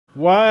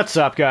What's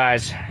up,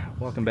 guys?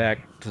 Welcome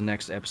back to the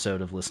next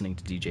episode of listening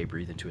to DJ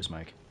breathe into his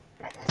mic.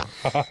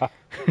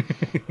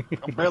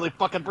 I'm barely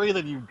fucking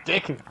breathing, you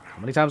dick.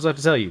 How many times do I have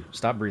to tell you?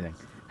 Stop breathing.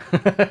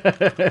 Alright,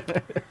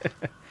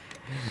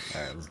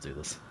 let's do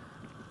this.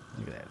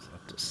 Look at that. It's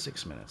up to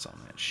 6 minutes on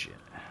that shit.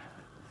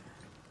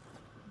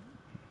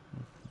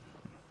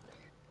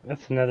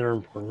 That's another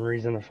important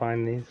reason to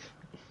find these.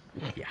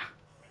 Yeah.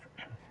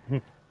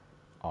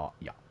 Oh,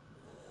 yeah.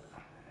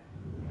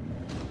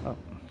 Oh,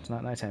 it's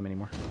not nighttime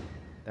anymore.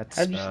 That's,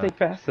 How'd you sneak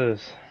past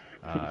those?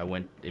 I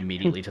went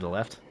immediately to the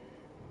left.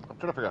 I'm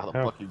trying to figure out how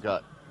the fuck you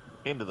got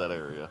into that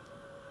area.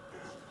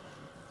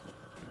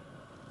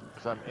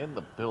 Because I'm in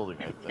the building,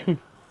 I think.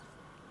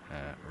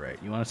 Right.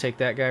 You want to take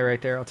that guy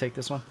right there? I'll take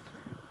this one.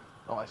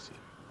 Oh, I see.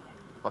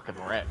 Fucking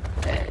rat.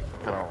 Kind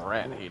of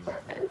rat, Hayden.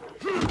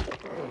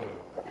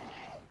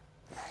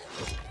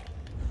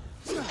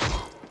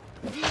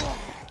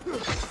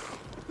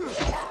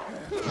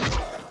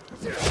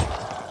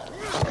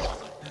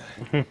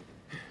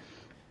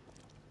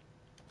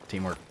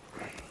 Teamwork.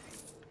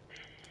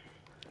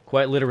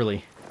 Quite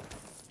literally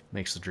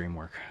makes the dream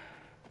work.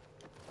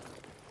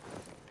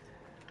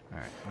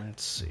 Alright,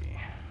 let's see.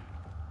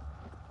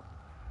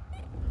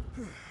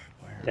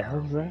 Where The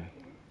hell's that?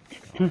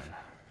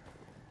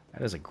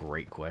 That is a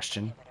great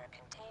question.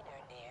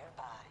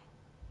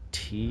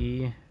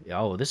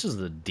 Oh, this is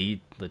the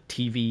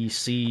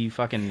TVC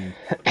fucking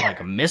like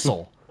a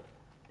missile.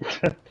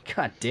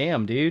 God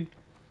damn, dude.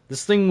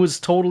 This thing was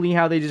totally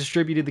how they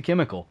distributed the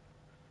chemical.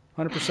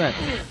 100%.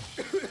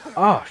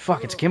 Oh,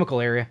 fuck, it's a chemical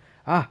area.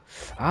 Ah.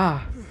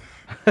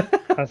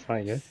 That's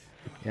not good.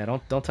 Yeah,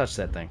 don't touch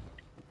that thing.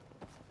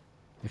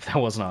 If that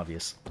wasn't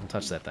obvious, don't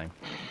touch that thing.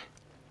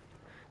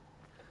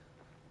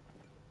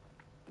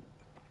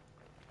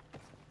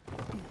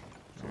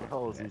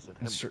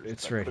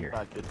 It's right here.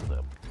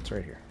 It's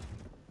right here.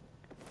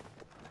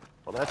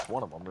 Well, that's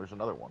one of them. There's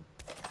another one.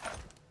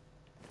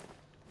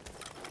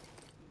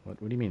 What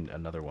do you mean,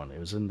 another one? It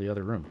was in the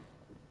other room.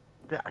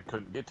 Yeah, I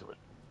couldn't get to it.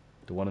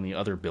 The one in the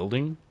other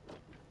building?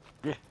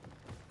 Yeah.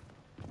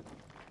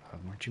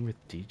 Weren't you with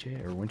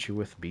DJ? Or weren't you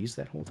with Bees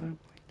that whole time?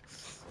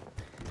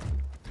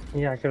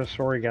 Yeah, I could have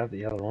swore he got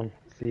the other one.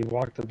 See, he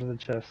walked up to the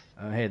chest.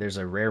 Hey, there's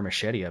a rare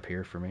machete up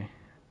here for me.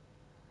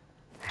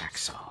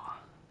 Hacksaw.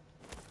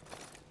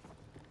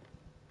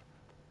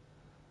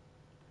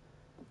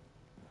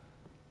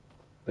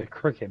 The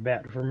cricket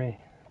bat for me.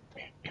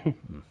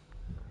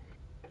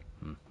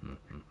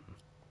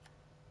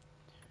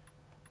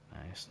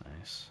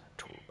 Nice.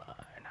 Turbine.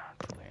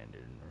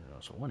 Landed.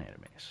 Also one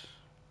enemies.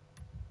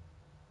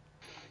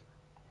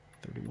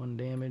 31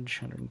 damage,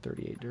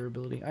 138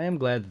 durability. I am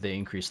glad that they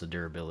increased the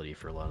durability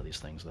for a lot of these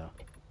things, though.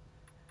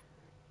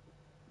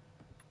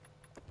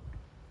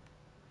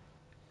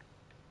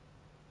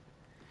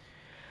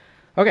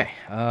 Okay,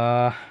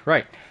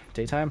 right.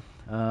 Daytime.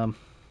 We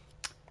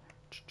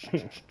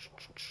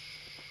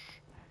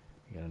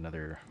got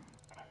another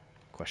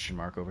question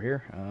mark over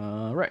here.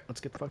 Right,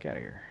 let's get the fuck out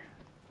of here.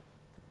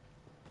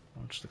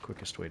 What's the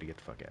quickest way to get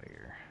the fuck out of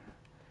here?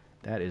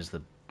 That is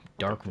the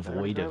dark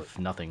void of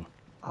nothing.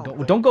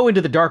 Oh, Don't go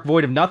into the dark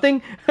void of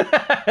nothing! Ow!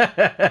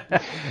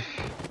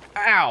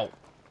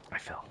 I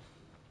fell.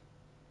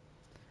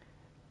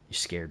 You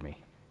scared me.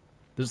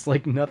 There's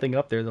like nothing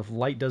up there. The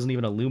light doesn't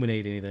even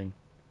illuminate anything.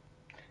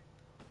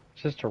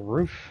 It's just a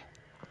roof.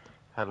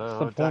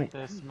 Hello,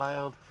 darkness, my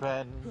old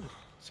friend.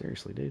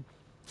 Seriously, dude.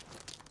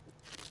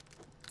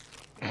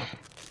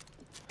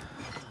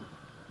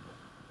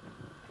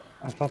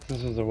 I thought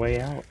this was a way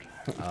out.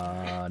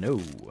 No.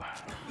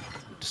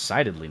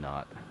 Decidedly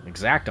not.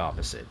 Exact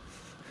opposite.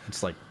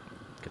 It's like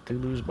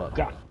Cthulhu's butthole.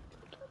 God.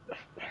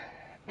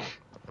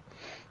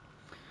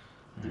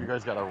 You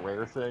guys got a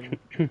rare thing?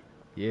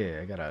 Yeah,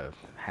 I got a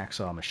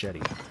hacksaw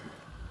machete.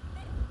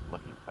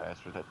 Lucky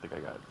bastard, I think I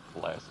got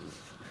glasses.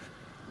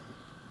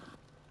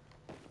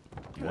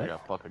 What? I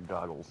got fucking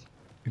goggles.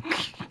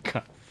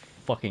 Got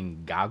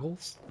fucking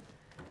goggles?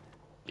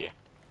 Yeah.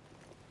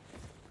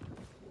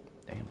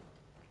 Damn.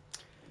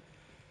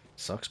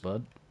 Sucks,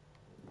 bud.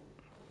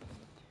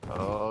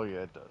 Oh, yeah,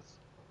 it does.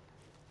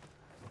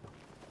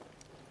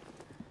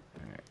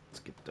 Alright, let's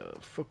get the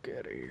fuck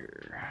out of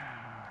here.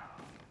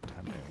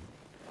 Time to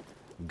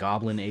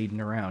goblin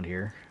aiding around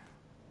here.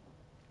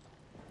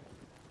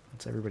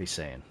 What's everybody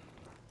saying?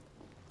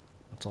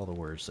 What's all the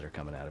words that are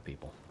coming out of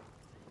people?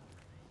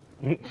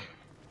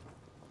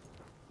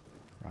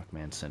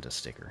 Rockman sent a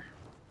sticker.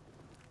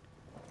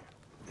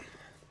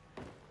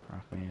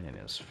 Rockman and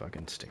his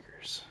fucking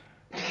stickers.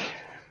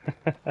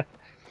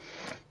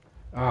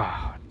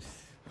 Ah,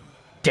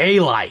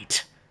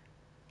 daylight!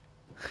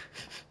 I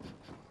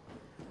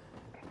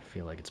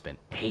feel like it's been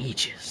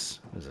ages.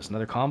 What is this,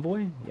 another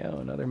convoy? Yo,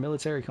 another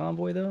military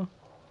convoy, though?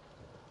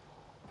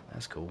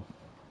 That's cool.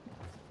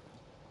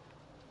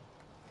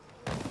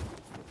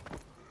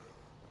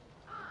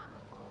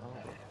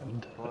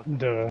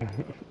 Duh.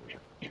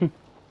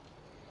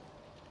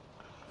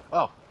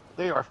 Oh,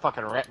 there you are,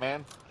 fucking rat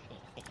man.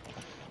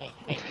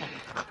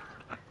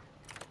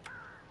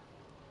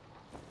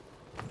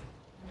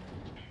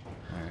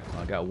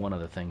 got one of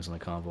the things in the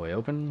convoy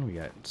open. We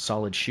got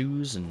solid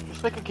shoes and...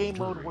 Just make a game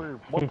mode where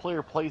one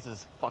player plays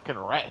as fucking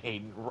Rat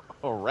Hayden,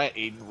 or Rat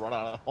Hayden run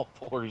on all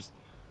fours.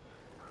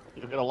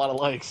 You'll get a lot of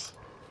likes.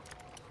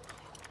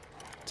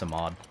 It's a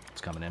mod.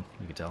 It's coming in.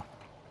 You can tell.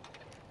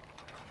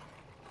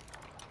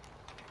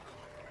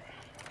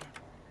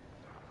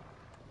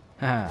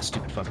 Ah,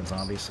 stupid fucking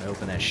zombies. I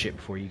opened that shit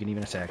before you can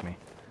even attack me.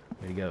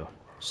 Way to go,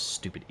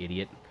 stupid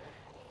idiot.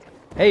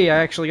 Hey, I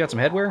actually got some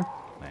headwear.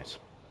 Nice.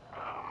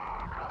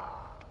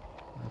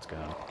 Let's go.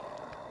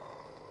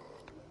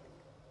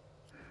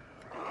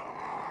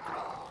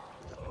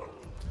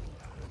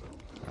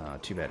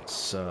 Too bad it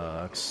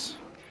sucks.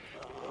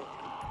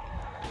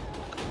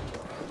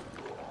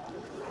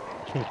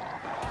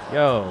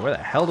 Yo, where the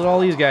hell did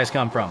all these guys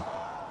come from?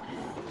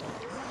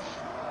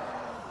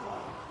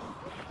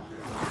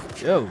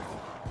 Yo.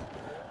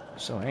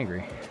 So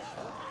angry.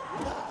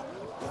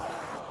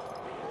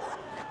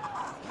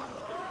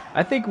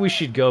 I think we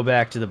should go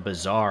back to the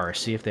bazaar,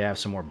 see if they have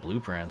some more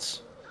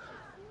blueprints.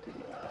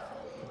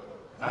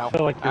 I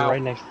feel like you're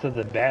right next to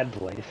the bad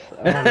place.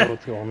 I don't know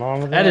what's going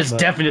on with that. That is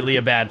definitely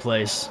a bad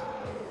place.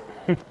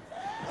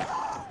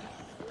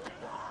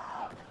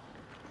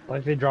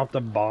 Like they dropped a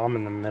bomb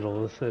in the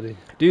middle of the city.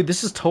 Dude,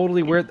 this is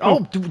totally where...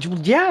 Oh,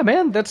 yeah,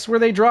 man. That's where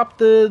they dropped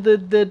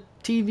the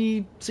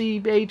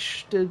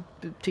TVCH, the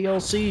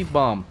TLC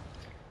bomb.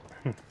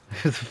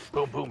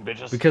 Boom, boom,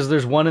 bitches. Because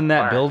there's one in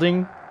that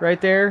building right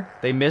there.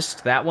 They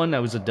missed that one.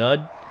 That was a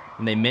dud.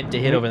 And they meant to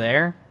hit over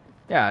there.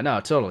 Yeah, no,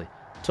 totally.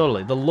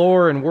 Totally. The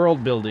lore and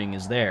world building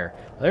is there.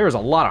 There's a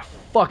lot of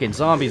fucking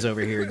zombies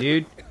over here,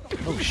 dude.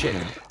 Oh, shit.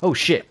 Oh,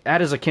 shit.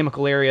 That is a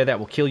chemical area that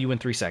will kill you in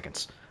 3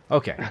 seconds.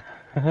 Okay.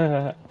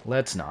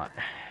 Let's not.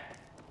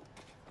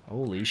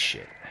 Holy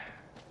shit.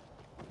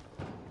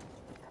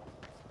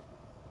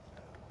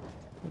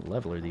 What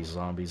level are these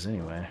zombies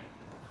anyway?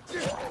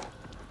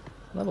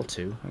 Level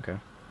 2, okay.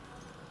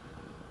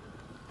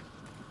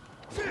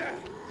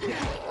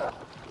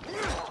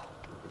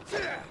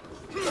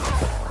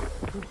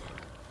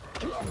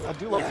 I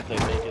do love that they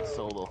make it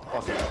so the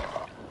fucking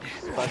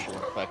special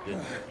infected,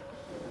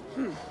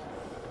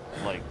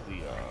 like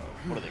the,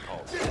 what are they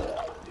called?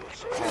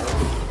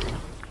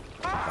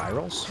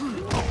 Virals?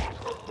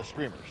 The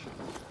screamers.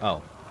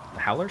 Oh, the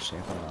howlers?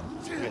 Yeah,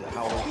 Yeah, the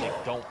howlers, they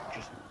don't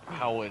just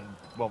howl in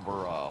when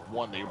we're,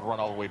 one, they run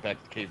all the way back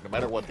to the cave. No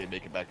matter what, they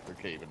make it back to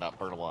their cave and not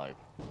burn alive.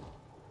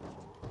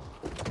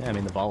 yeah, I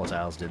mean, the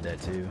volatiles did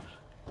that too.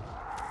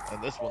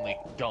 And this one, they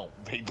don't.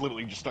 They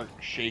literally just start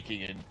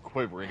shaking and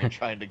quivering and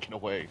trying to get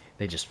away.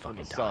 They just from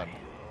fucking the die. sun.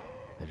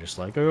 They're just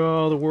like,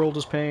 oh, the world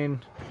is pain,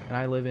 and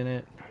I live in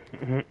it.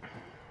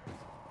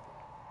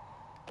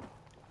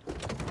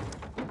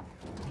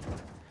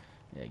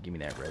 Yeah, give me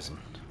that resin.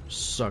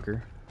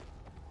 Sucker.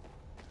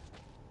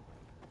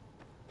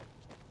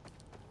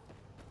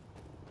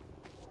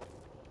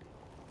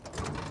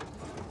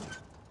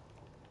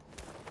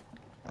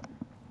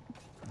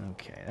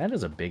 Okay, that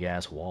is a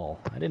big-ass wall.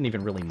 I didn't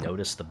even really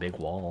notice the big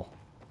wall.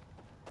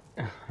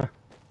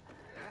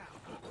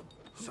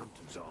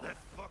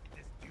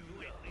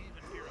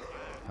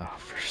 Oh,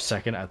 for a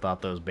second, I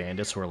thought those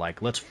bandits were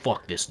like, let's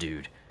fuck this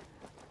dude.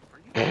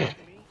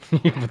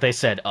 But they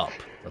said up.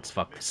 Let's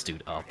fuck this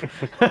dude up.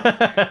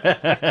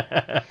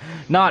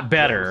 Not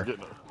better,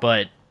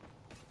 but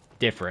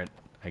different,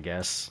 I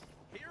guess.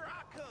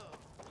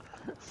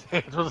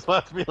 It was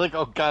about to be like,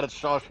 oh god, it's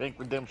Shawshank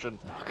Redemption.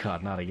 Oh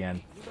god, not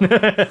again.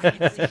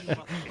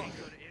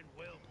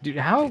 Dude,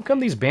 how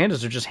come these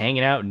bandits are just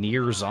hanging out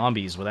near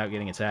zombies without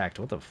getting attacked?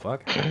 What the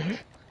fuck?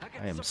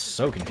 I am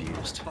so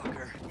confused.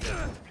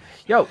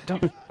 Yo,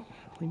 don't...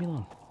 Leave me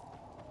alone.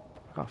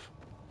 Fuck off.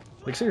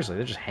 Like, seriously,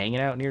 they're just hanging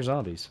out near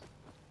zombies.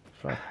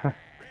 Fuck.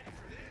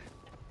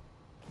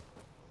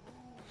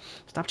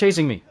 Stop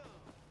chasing me.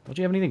 Don't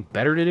you have anything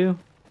better to do?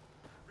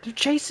 They're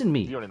chasing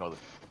me. You already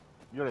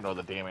know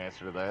the damn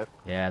answer to that.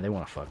 Yeah, they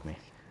want to fuck me.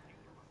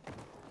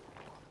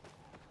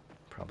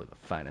 Probably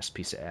the finest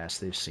piece of ass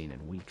they've seen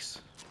in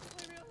weeks.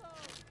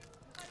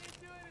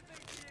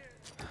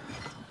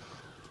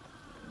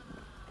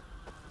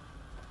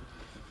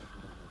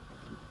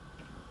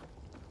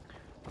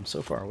 I'm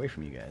so far away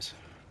from you guys.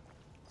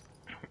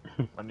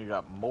 And you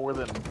got more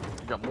than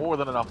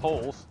enough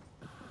holes.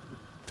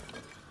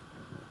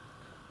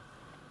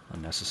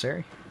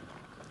 Unnecessary.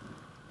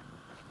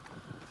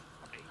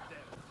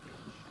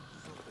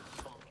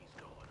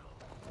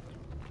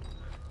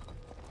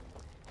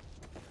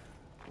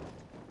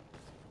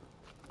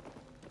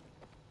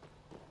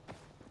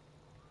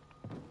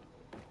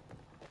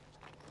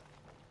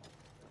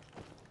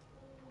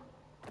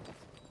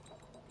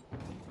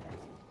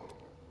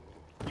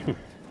 I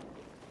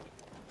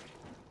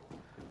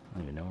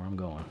don't even know where I'm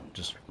going.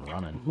 Just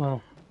running.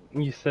 Well,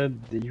 you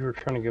said that you were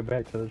trying to go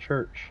back to the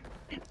church.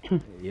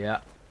 Yeah.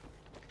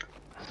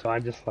 So I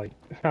just, like,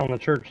 found the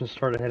church and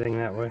started heading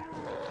that way.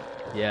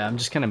 Yeah, I'm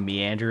just kind of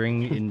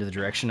meandering into the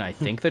direction I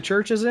think the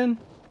church is in.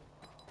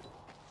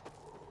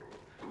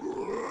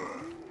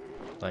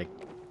 Like,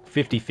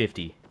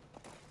 50-50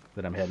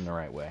 that I'm heading the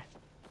right way.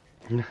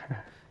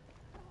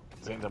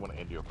 Zane's, I'm gonna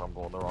end you if I'm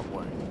going the wrong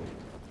way.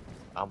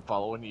 I'm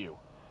following you.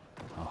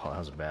 Oh, that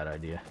was a bad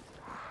idea.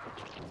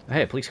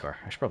 Hey, a police car.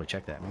 I should probably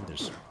check that. Maybe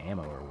there's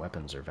ammo or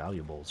weapons or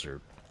valuables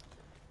or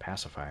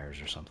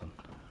pacifiers or something.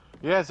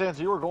 Yeah, Zans,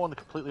 you were going the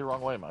completely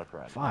wrong way, my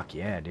friend. Fuck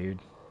yeah, dude.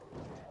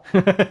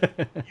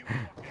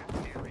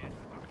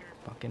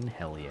 Fucking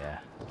hell yeah.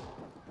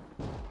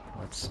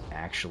 Let's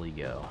actually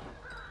go.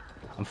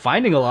 I'm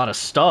finding a lot of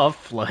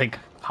stuff, like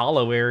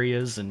hollow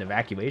areas and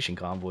evacuation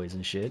convoys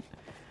and shit.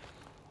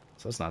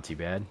 So that's not too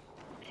bad.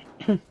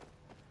 Hey,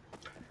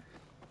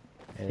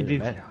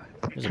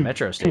 there's a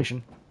metro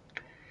station.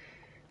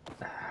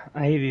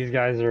 I hate these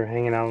guys that are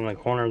hanging out in the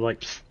corner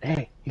like,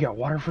 hey, you got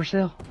water for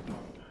sale?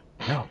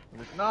 No.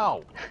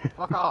 No!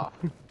 Fuck off!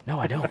 No,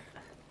 I don't.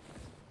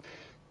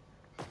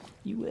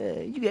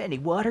 You got any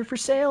water for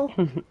sale?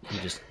 You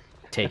just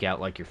take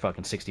out like your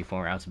fucking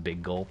 64-ounce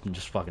big gulp and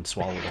just fucking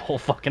swallow the whole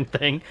fucking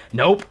thing.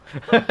 Nope.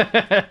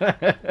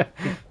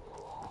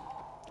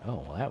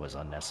 Oh, well, that was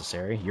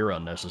unnecessary. You're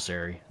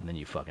unnecessary. And then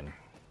you fucking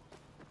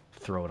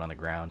throw it on the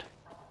ground.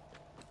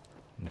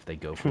 And if they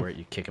go for it,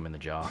 you kick them in the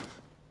jaw.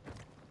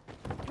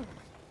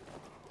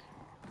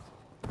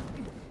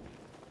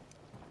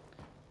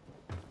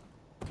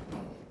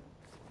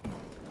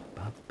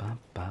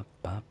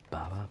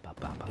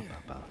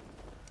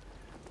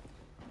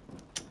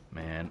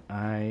 Man,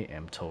 I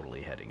am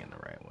totally heading in the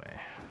right way.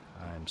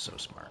 I'm so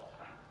smart.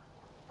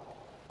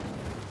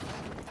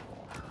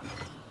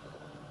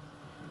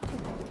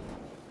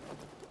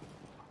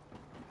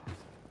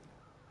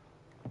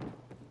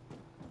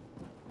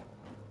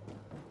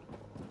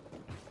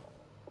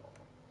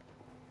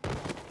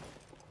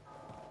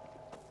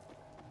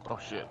 Oh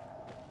shit.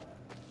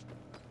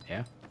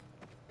 Yeah?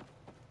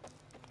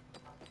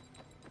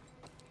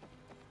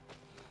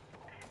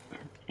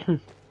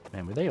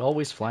 Man, were they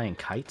always flying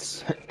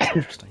kites? That's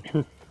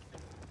interesting.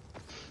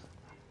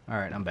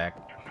 Alright, I'm back.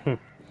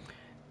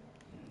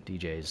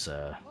 DJ's,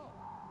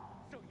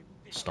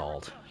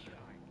 stalled.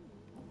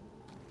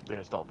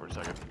 Yeah, stall for a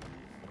second.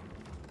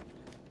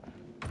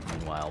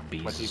 Meanwhile, My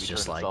Bees is TV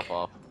just turned like, itself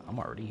off. I'm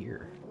already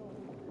here.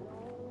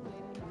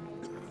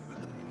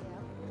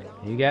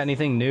 You got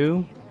anything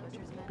new,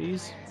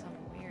 Bees?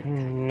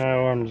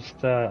 No, I'm just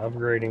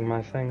upgrading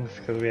my things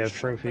because we have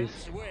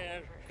trophies.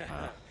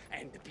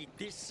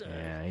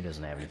 Yeah, he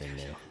doesn't have anything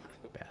new.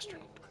 Bastard.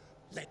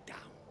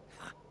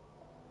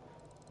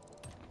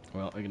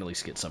 Well, I can at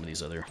least get some of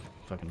these other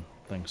fucking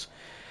things.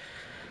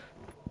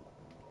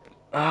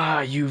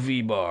 Ah,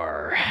 UV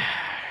bar.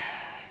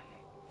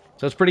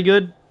 So it's pretty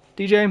good,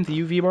 DJ, the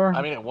UV bar?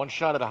 I mean, it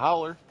one-shot at a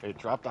howler. It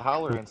dropped the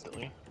howler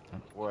instantly.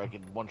 Or I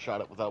can one-shot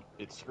it without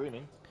it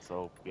screaming.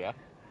 So, yeah.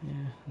 Yeah,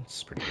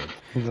 it's pretty good.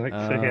 He's like,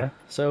 so yeah.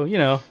 So, you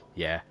know,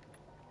 yeah.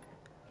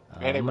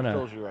 And it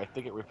refills your, I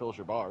think it refills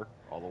your bar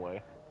all the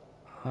way.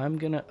 I'm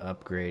gonna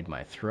upgrade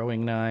my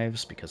throwing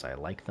knives because I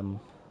like them.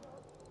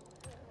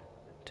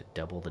 To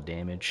double the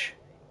damage.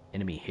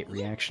 Enemy hit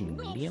reaction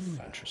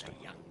medium? Interesting.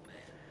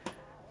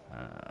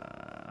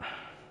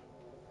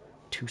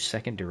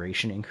 2-second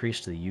duration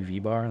increase to the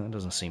UV bar? That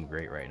doesn't seem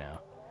great right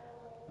now.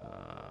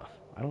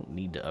 I don't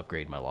need to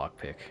upgrade my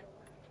lockpick.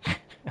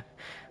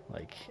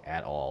 Like,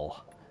 at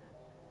all.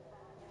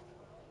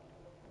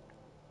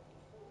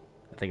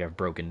 I think I've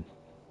broken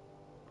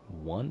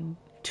 1,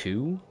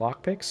 2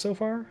 lockpicks so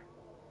far?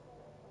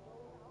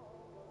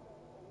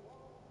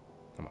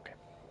 I'm okay.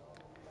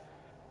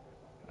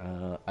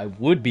 I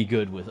would be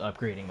good with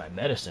upgrading my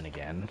medicine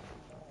again,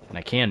 and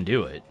I can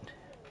do it.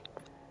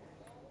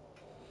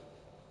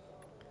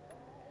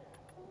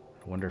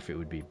 I wonder if it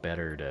would be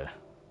better to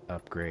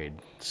upgrade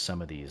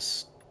some of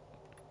these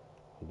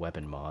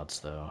weapon mods,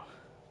 though.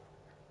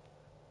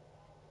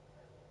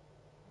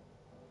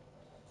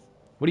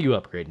 What are you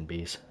upgrading,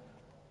 Bees?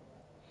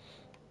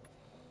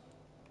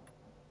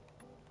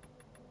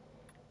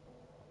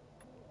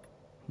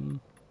 Hmm.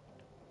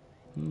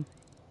 Hmm.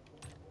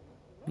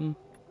 Hmm.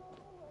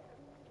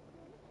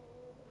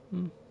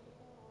 Hmm.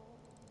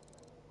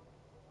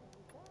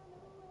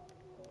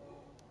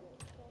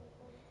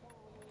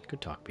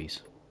 Good talk,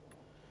 Bees.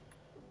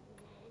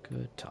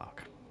 Good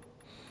talk.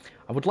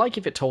 I would like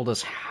if it told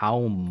us how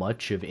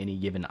much of any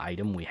given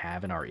item we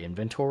have in our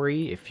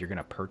inventory if you're going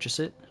to purchase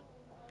it.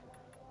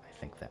 I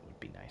think that would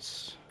be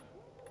nice.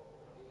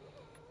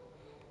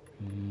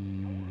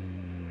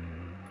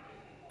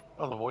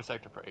 Oh, the voice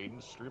actor for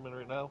Aiden's streaming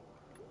right now?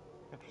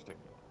 Interesting.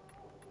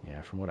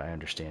 Yeah, from what I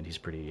understand, he's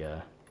pretty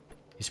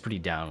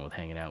down with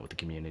hanging out with the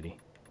community.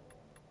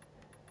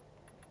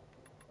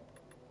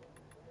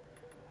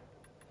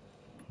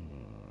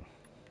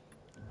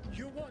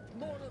 You want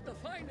more of the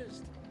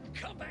finest?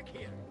 Come back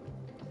here.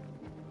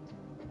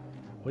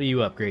 What are you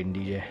upgrading,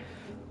 DJ?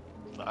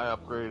 I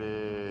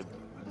upgraded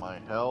my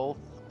health,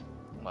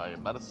 my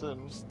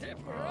medicine,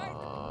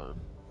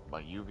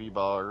 my UV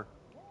bar,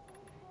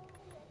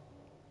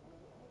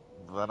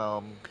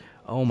 venom.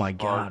 Oh my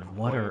spark,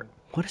 god,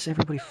 what is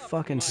everybody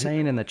fucking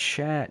saying in the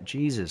chat?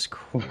 Jesus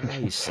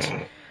Christ.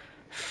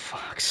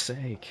 Fuck's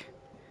sake.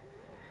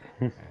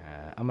 I'm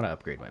gonna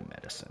upgrade my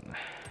medicine.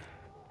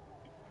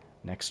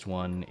 Next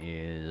one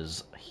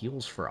is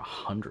heals for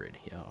 100.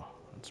 Yo,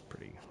 that's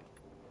pretty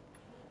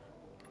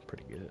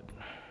good.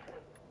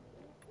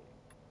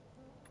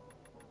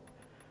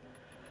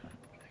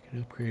 I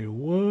can upgrade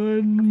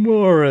one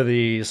more of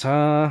these,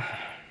 huh?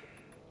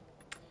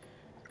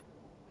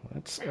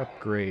 Let's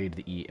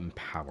upgrade the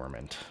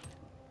empowerment.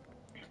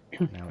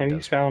 Now Have you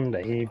found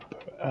a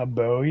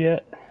bow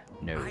yet?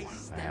 No,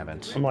 I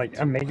haven't. I'm like,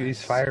 I'm making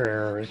these fire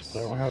arrows, but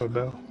I don't have a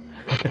bow.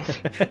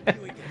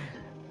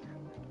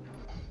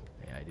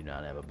 Yeah, I do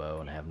not have a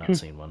bow and I have not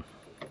seen one.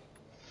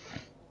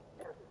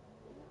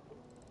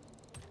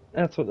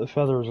 That's what the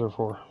feathers are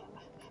for.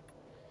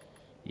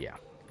 Yeah,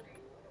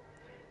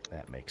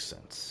 that makes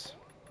sense.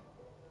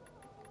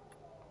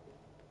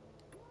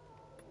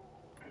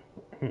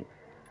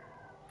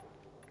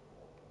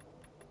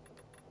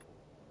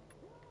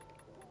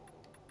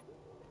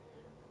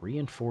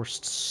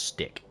 Reinforced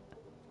stick.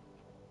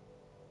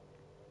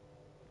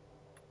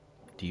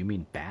 Do you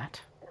mean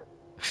bat?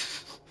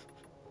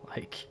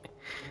 Like,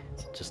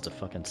 is it just a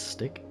fucking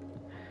stick?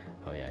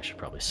 Oh yeah, I should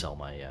probably sell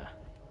my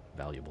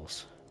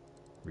valuables.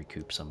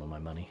 Recoup some of my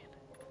money.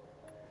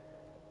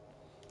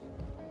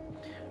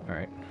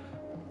 Alright,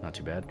 not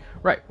too bad.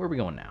 Right, where are we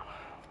going now?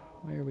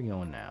 Where are we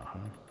going now,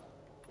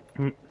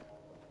 huh?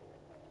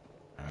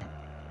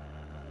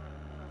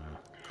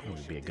 It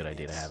would be a good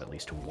idea to have at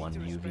least one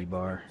UV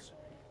bar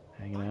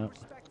hanging out.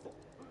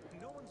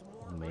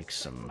 We'll make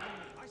some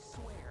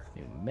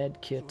new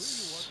med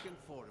kits.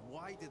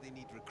 Why do they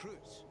need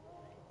recruits?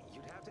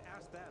 You'd have to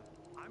ask them.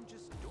 I'm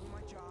just doing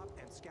my job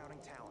and scouting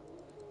talent.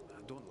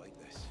 I don't like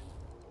this.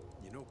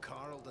 You know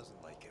Carl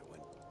doesn't like it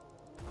when...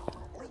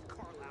 Leave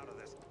Carl out of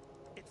this.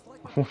 It's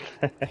like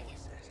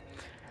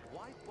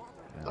why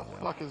bother? What the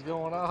fuck is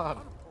going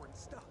on?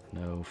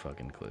 No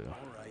fucking clue.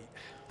 Alright,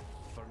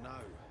 for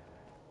now.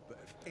 But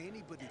if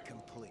anybody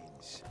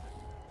complains...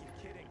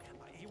 You're kidding.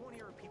 He won't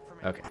hear a peep from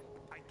Okay.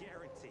 I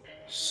guarantee.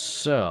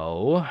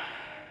 So,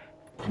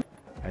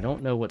 I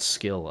don't know what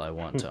skill I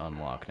want to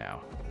unlock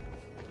now.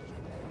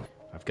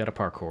 I've got a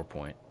parkour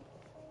point.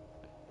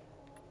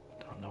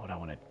 Don't know what I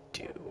want to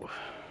do.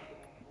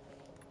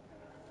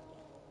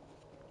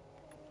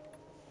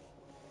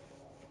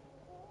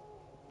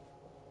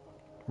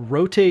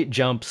 Rotate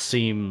jump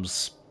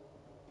seems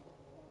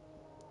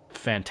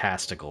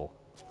fantastical.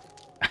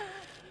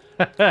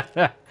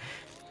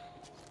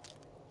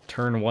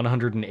 Turn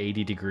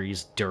 180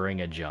 degrees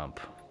during a jump.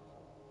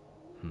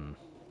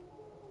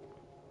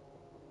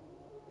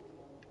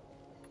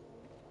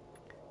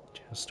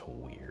 Just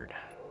weird.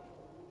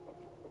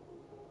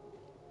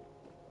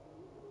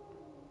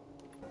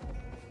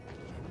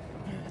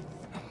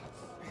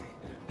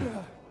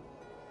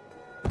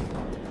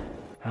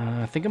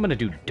 I think I'm gonna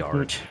do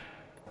dart.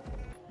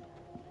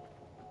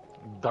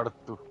 Dart.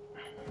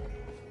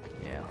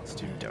 Yeah, let's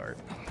do dart.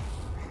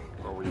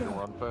 Or we can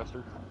run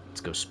faster.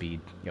 Let's go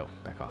speed. Yo,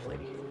 back off,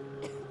 lady.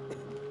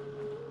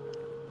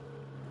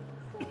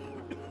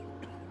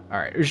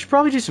 Alright, we should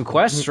probably do some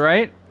quests,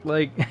 right?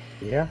 Like...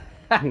 Yeah.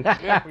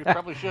 Yeah, we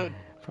probably should.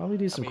 Probably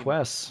do some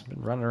quests.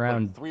 Been running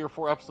around Like 3 or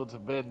 4 episodes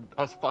have been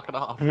us fucking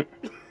off.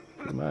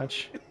 pretty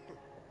much.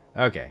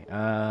 Okay,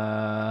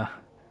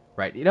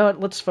 right, you know what?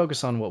 Let's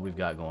focus on what we've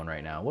got going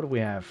right now. What do we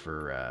have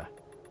for,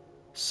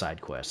 side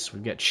quests?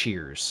 We've got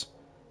Cheers.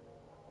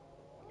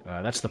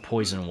 That's the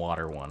poison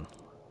water one.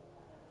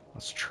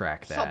 Let's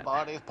track that.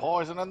 Somebody's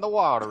poisoning the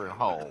watering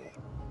hole.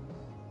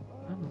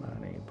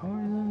 Somebody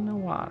poison the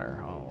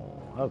water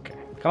hole. Okay,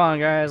 come on,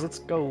 guys, let's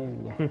go.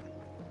 What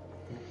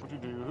you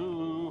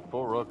do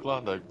for a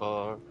Klondike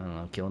bar? I don't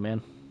know, kill a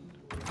man.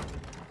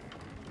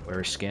 Wear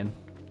his skin.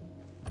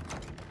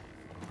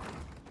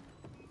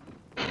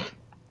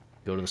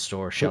 Go to the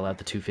store, shell out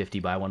the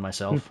 $250, buy one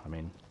myself. I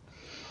mean,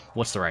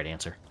 what's the right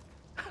answer?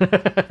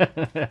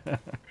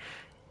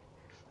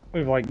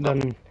 We've like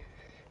done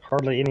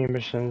hardly any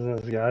missions, and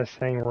this guy's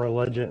saying we're a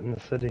legend in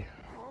the city.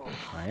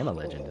 I am a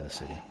legend in the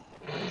city.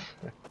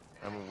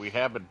 I mean, we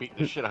have been beating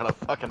the shit out of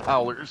fucking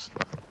howlers.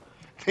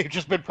 They've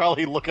just been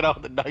probably looking out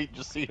in the night,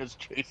 just seeing us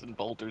chasing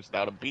bolters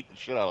down and beating the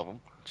shit out of them.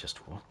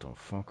 Just what the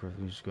fuck are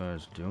these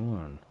guys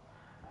doing?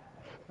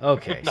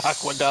 Okay.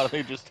 Knock one down, and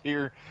they just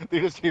hear,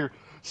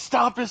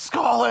 stop his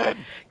calling!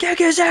 Kick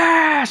his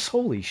ass!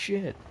 Holy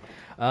shit.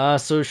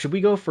 So should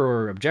we go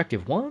for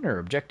objective 1 or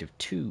objective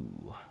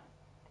 2?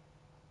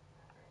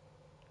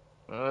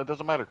 It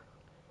doesn't matter.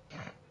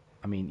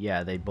 I mean,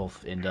 yeah, they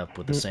both end up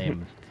with the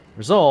same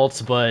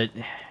results, but...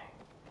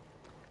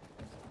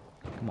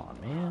 Come on,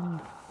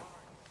 man.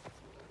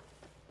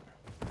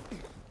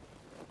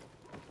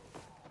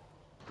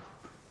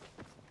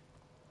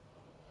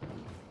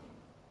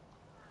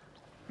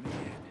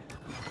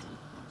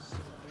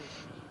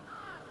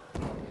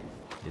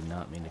 Did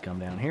not mean to come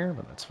down here,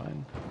 but that's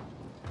fine.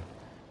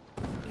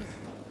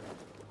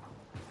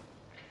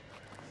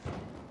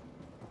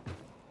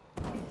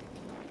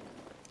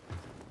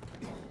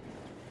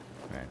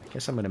 Alright, I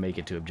guess I'm going to make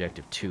it to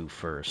objective 2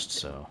 first,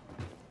 so...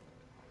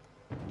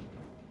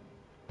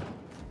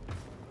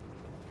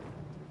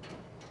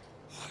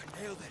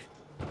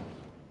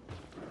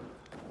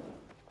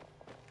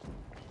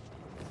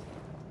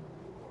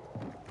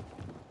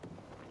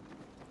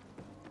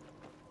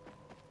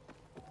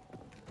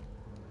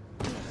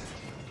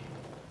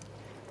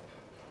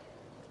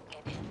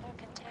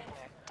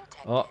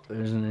 Oh,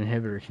 there's an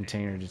inhibitor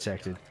container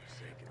detected.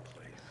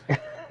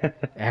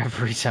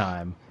 Every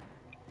time.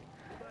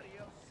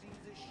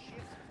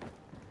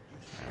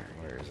 Alright,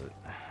 where is it?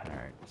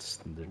 Alright, it's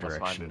the Must find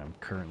direction it. I'm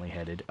currently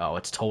headed. Oh,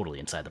 it's totally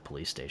inside the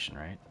police station,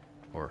 right?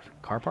 Or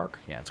car park?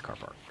 Yeah, it's a car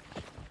park.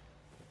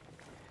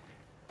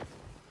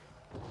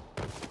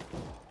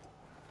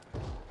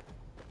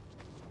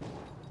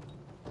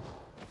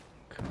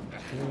 Come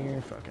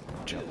here, fucking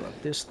jump up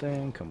this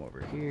thing, come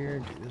over here,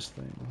 do this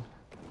thing.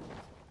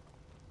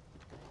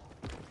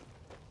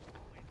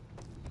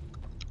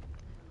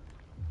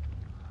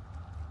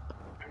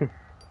 Or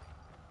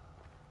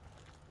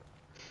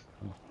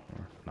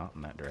not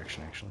in that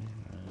direction, actually.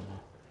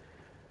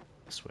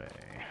 This way.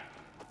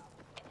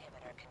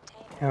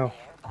 Oh,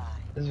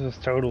 this was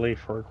totally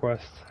for a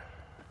quest.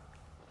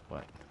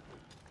 What?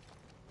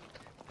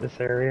 This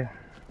area.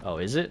 Oh,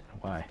 is it?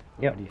 Why?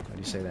 Yep. Why do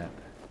you say that?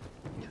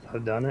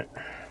 I've done it.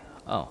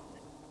 Oh.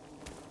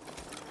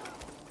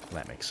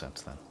 That makes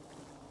sense then.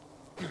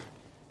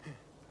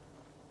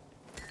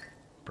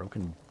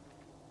 Broken...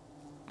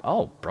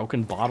 Oh,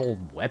 broken bottle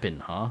weapon,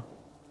 huh?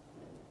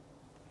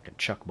 Can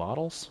chuck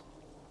bottles?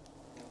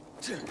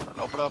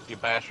 Open up, you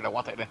bastard. I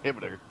want that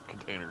inhibitor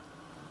container.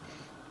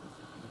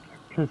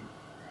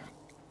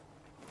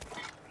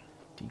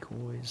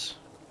 Decoys.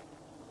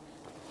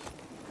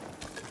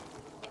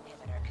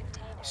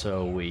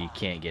 So we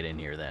can't get in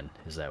here then,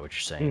 is that what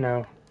you're saying?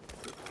 No.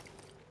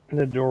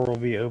 The door will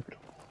be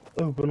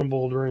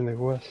openable during the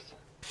quest.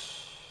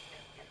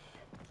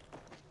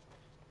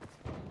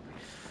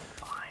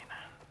 Fine.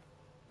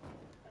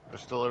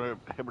 There's still an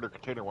inhibitor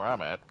container where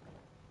I'm at.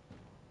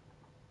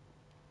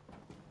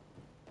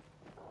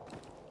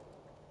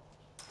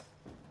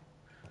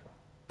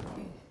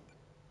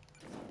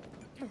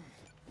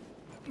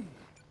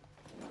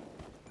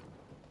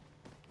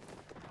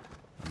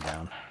 I'm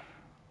down.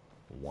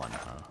 One,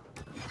 huh?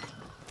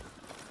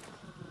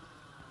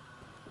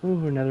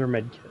 Ooh, another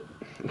med kit.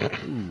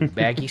 Ooh,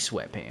 baggy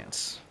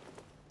sweatpants.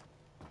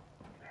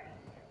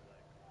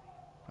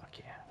 Fuck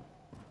yeah.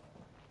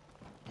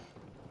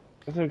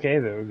 It's okay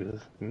though,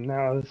 because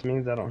now this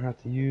means I don't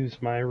have to use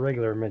my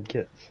regular med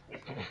kits.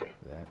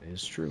 That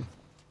is true.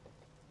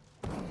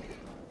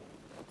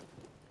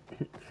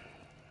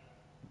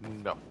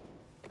 No.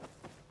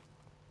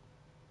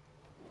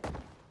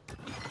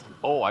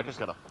 Oh, I just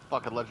got a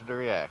fucking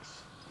legendary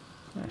axe.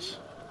 Nice.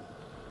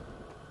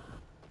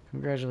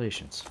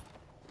 Congratulations.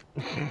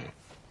 Why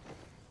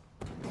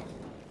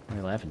are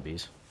you laughing,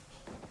 bees?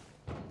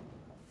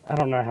 I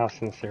don't know how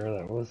sincere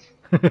that was.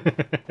 What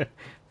are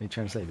you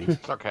trying to say, bees?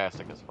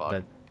 Sarcastic as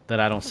fuck. That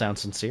I don't sound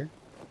sincere?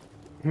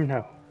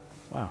 No.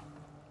 Wow.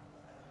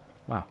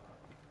 Wow.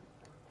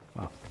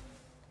 Wow.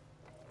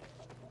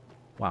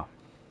 Wow.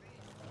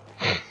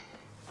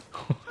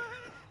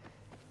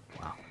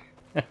 Wow.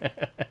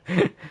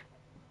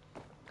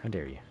 How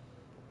dare you?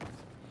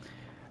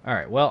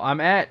 Alright, well,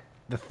 I'm at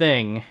the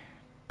thing.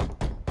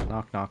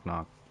 Knock, knock,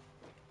 knock.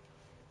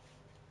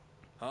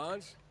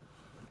 Hans?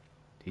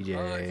 DJ.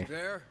 Hans,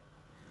 there?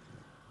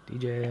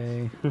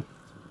 DJ.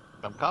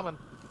 I'm coming.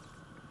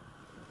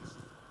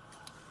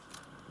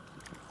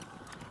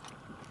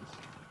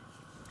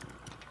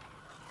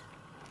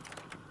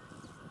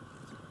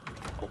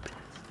 Open.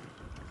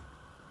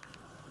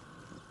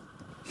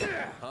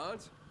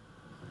 Hans?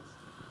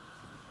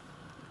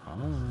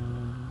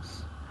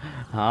 Hans.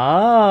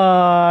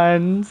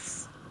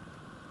 Hans.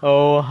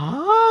 Oh,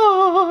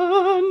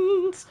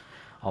 Hans.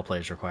 All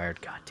players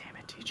required. God damn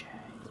it, DJ.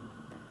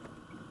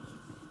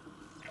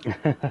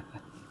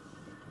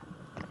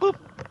 Boop.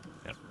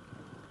 Yep.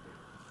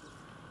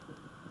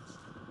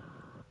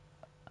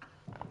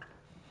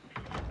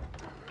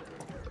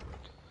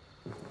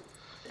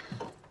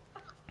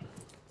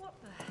 What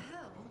the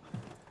hell?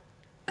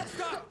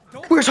 Stop!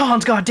 Don't Where's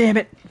Hans? God damn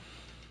it!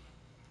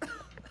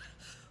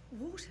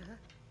 Water?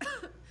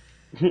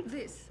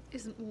 This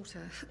isn't water.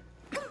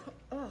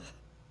 Oh,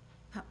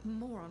 that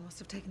moron must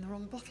have taken the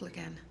wrong bottle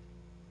again.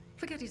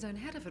 Forget his own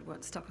head if it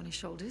weren't stuck on his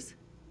shoulders.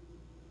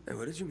 Hey,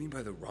 what did you mean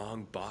by the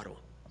wrong bottle?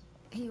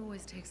 He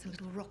always takes a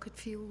little rocket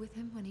fuel with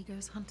him when he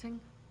goes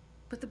hunting.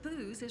 But the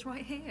booze is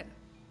right here.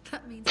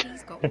 That means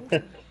he's got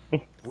water.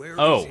 Where is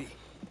Oh. he?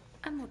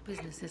 And what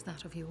business is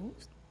that of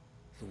yours?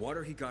 The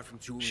water he got from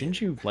Julian. Shouldn't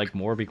you, like,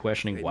 more be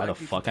questioning It why the might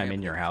be fuck I'm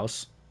in your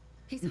house?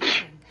 He's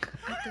hunting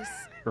at this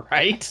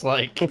Right?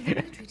 Like...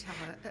 military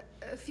tower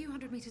a few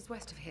hundred meters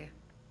west of here.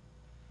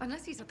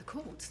 Unless he's at the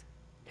courts.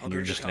 And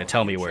you're just gonna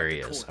tell me where he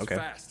is. Okay.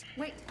 Fast.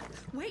 Wait,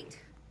 wait!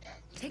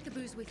 Take the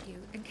booze with you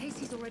in case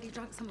he's already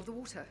drunk some of the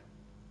water.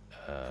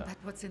 I bet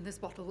what's in this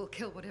bottle will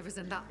kill whatever's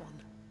in that one.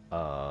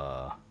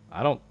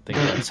 I don't think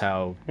that's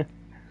how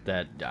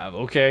that...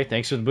 okay,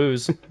 thanks for the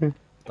booze. The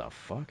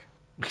fuck?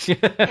 Oh,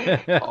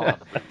 the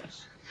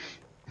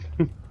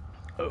booze.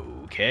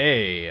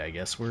 Okay, I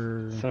guess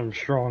we're... Some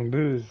strong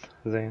booze,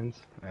 Zans.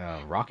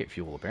 rocket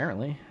fuel,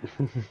 apparently.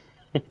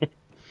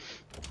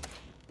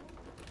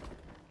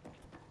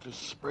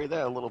 Just spray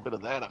that, a little bit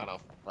of that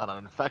on an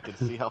infected,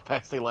 see how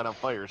fast they light on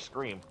fire,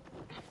 scream.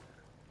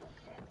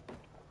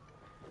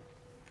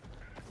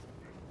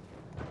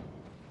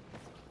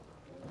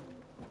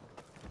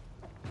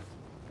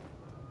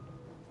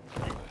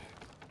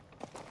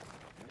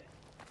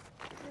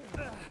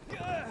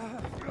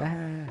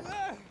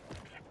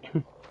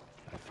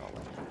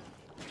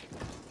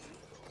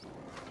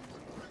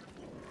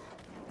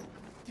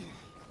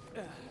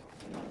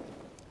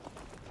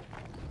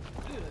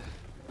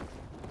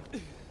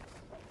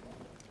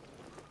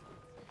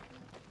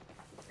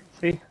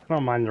 See, I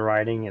don't mind the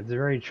writing. It's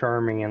very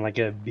charming and like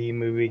a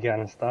B-movie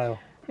kind of style.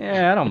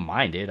 Yeah, I don't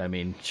mind it. I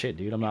mean, shit,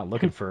 dude, I'm not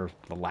looking for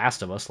The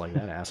Last of Us like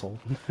that asshole.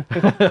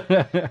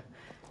 Yeah,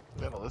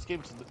 no, this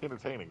game's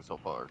entertaining so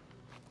far.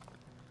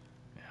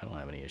 I don't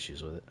have any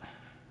issues with it.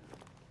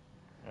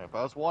 Yeah, if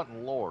I was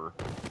wanting lore,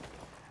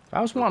 If I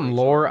was wanting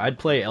lore, I'd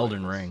play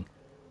Elden Ring.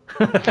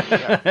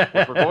 yeah,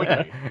 which we're going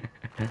to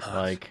be.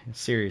 Like,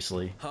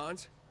 seriously.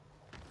 Hans?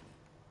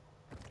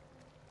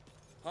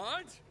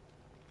 Hans?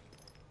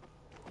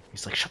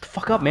 He's like, shut the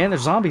fuck up, man.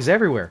 There's zombies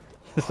everywhere.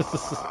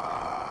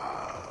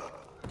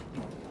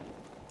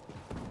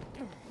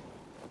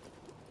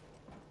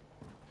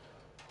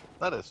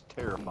 That is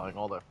terrifying,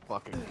 all that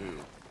fucking goo.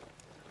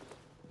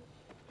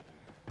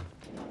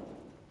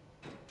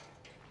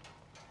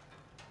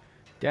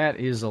 That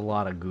is a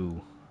lot of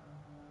goo.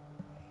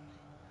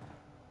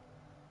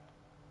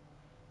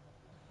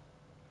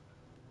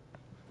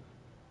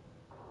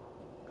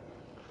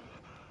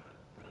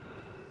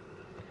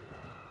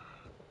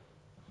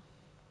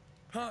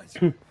 Hans?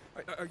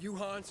 Are you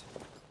Hans?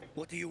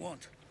 What do you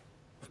want?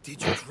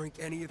 Did you drink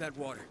any of that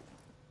water?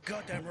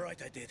 Goddamn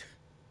right I did.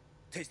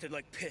 Tasted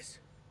like piss.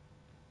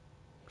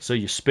 So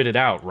you spit it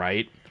out,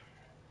 right?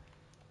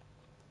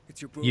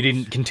 It's your booze. You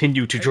didn't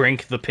continue to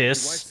drink the Your wife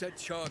piss? said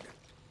chug.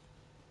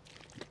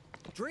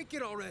 Drink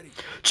it already.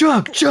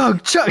 Chug,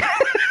 chug, chug!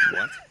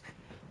 What?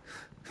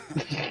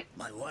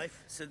 My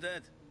wife said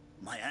that?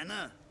 My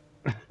Anna?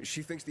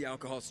 She thinks the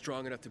alcohol's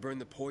strong enough to burn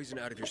the poison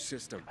out of your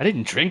system. I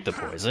didn't drink the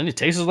poison. It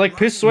tasted like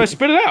piss, so I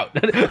spit it out.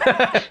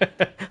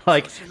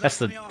 Like, She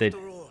that's left me the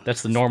after all,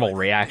 that's the normal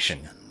despite reaction.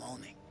 bitching and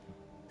moaning.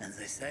 And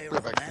they say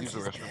Perfect. romance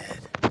Use the is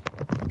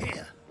restroom. dead.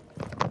 Here,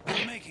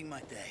 you're making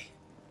my day.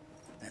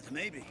 And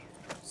maybe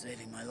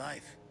saving my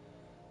life.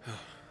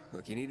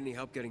 Look, you need any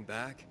help getting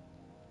back?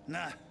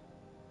 Nah,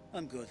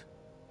 I'm good.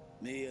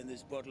 Me and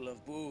this bottle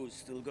of booze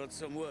still got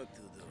some work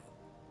to do.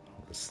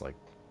 This, like,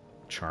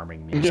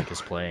 charming music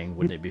is playing.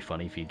 Wouldn't it be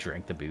funny if he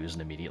drank the booze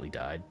and immediately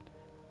died?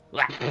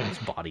 His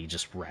body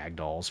just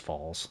ragdolls,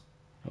 falls.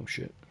 Oh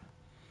shit.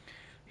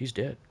 He's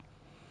dead.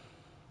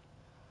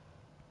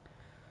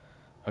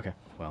 Okay,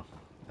 well,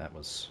 that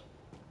was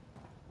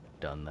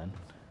done then.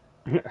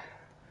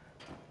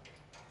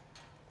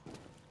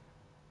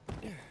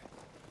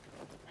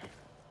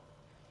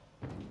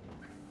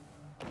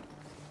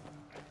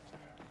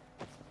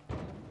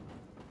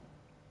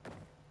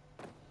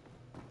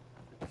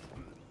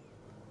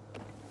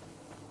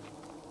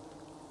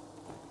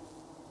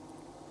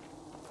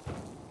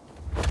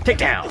 Take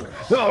down!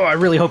 Oh, I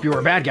really hope you were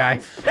a bad guy.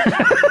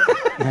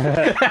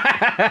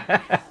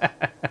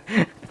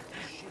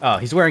 Oh,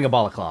 he's wearing a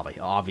balaclava.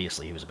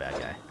 Obviously, he was a bad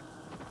guy.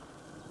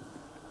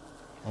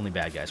 Only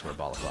bad guys wear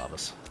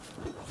balaclavas.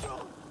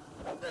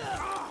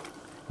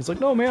 He's like,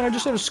 no, man, I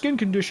just had a skin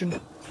condition.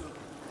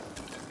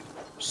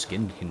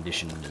 Skin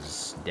condition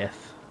is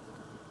death.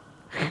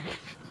 Did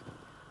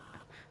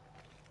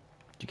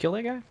you kill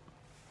that guy?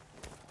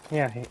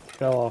 Yeah, he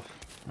fell off.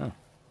 Oh,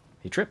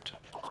 he tripped.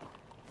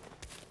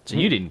 So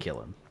you didn't kill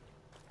him.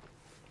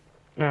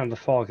 No, the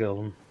fall killed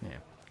him. Yeah,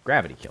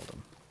 gravity killed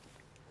him.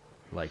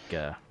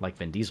 Like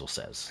Vin Diesel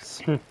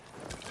says.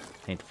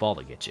 Ain't the fall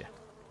that gets you.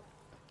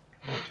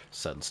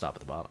 Sudden stop at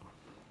the bottom.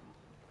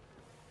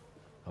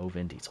 Oh,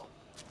 Vin Diesel.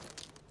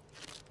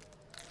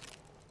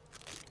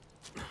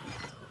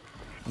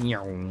 Oh.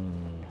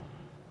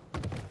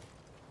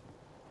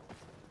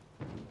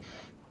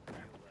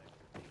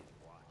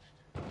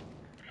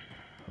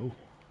 You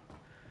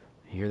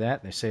hear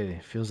that? They say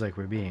it feels like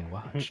we're being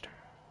watched.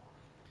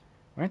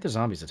 Why aren't the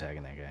zombies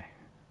attacking that guy?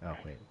 Oh,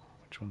 wait.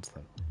 Which one's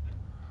the...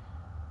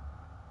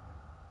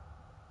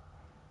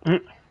 I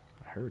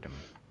heard him.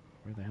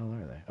 Where the hell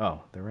are they?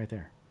 Oh, they're right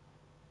there.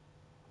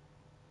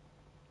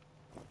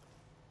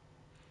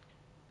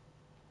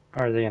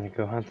 Are they gonna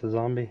go hunt the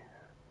zombie?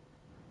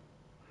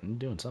 I'm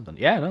doing something.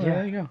 Yeah, no,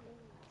 there you go.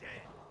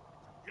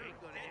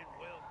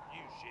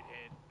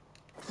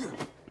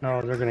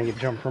 No, they're gonna get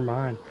jumped from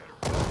behind.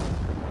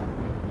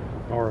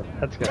 Or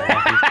that's gonna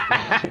happen.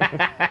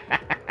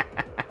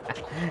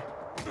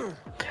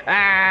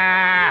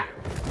 Ah!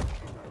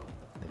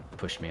 They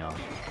pushed me off.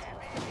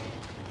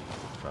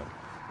 Fuck.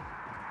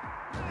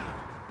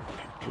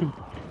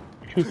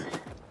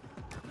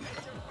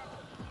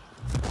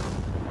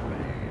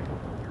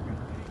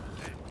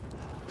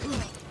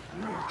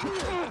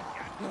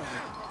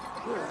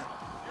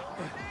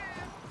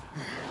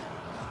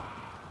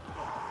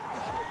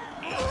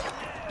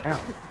 Ow.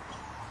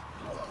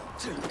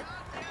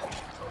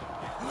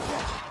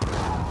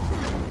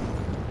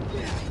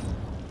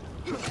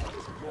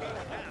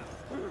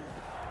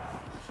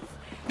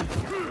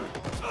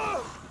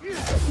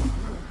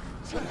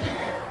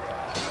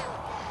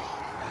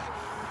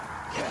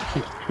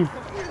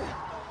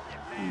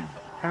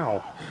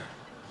 Ow.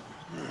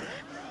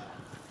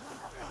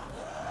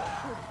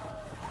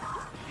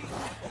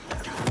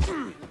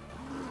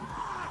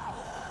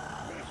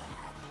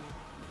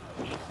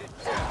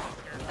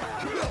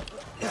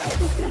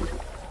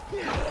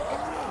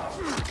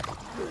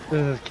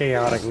 This is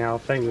chaotic now.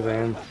 Thanks,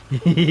 Van.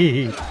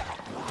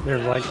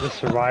 There's like the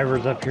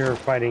survivors up here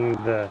fighting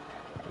the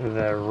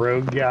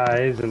rogue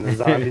guys, and the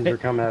zombies are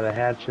coming out of the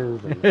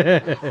hatches.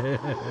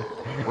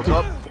 And What's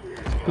up?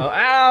 Oh,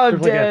 ow, I'm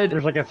dead.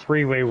 There's like a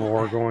three-way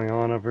war going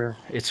on up here.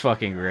 It's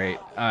fucking great.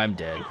 I'm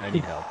dead. I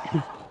need help.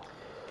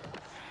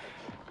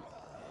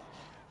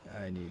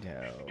 I need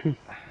help.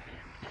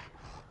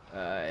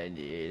 I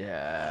need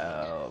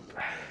help.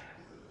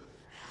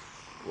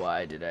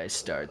 Why did I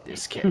start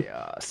this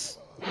chaos?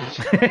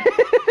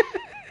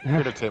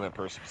 Entertainment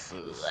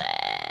purposes.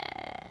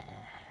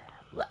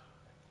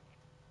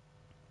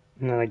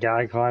 And then a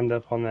guy climbed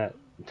up on that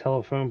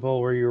telephone pole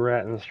where you were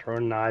at and was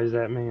throwing knives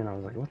at me, and I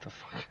was like, what the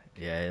fuck?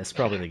 Yeah, that's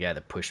probably the guy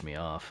that pushed me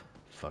off.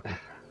 Fucker.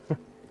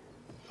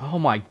 Oh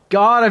my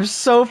god, I'm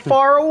so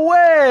far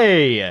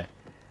away!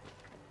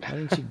 Why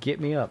didn't you get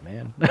me up,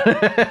 man?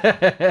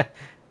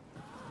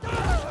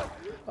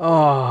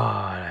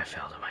 Oh, and I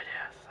fell to my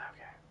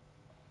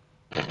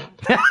death.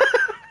 Okay.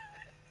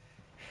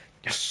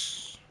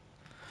 Yes!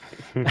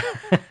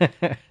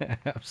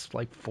 I was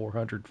like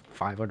 400,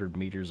 500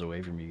 meters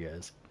away from you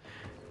guys.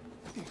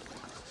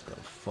 The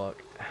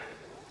fuck?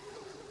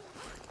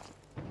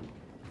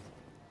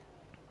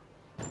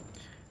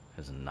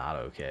 Is not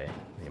okay.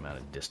 The amount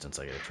of distance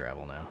I gotta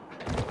travel now.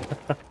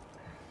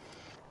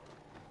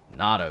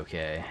 Not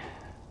okay.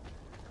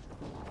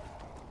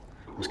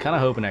 I was kind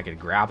of hoping I could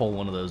grapple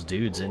one of those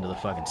dudes into the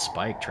fucking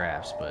spike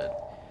traps,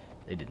 but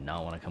they did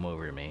not want to come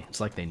over to me. It's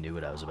like they knew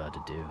what I was about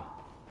to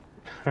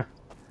do.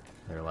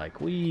 They're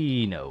like,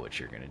 we know what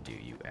you're gonna do,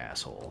 you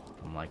asshole.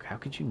 I'm like, how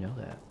could you know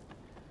that?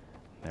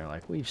 They're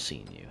like, we've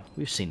seen you.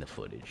 We've seen the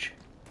footage.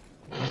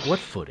 I'm like, what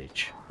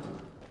footage?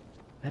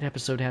 That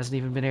episode hasn't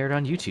even been aired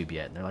on YouTube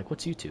yet. And they're like,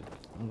 what's YouTube?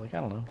 I'm like,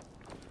 I don't know.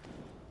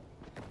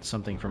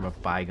 Something from a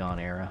bygone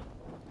era.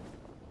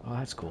 Oh,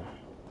 that's cool.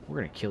 We're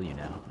gonna kill you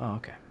now. Oh,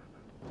 okay.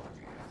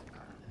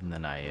 And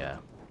then I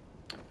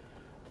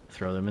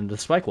throw them into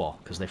the spike wall,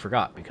 because they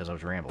forgot, because I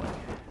was rambling.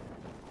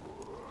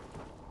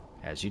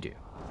 As you do.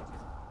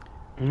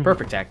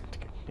 Perfect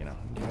tactic, you know,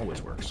 it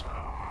always works.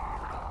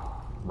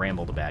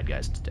 Ramble the bad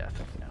guys to death,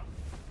 you know.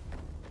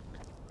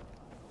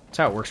 That's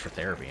how it works for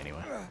therapy,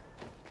 anyway.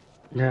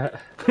 Yeah.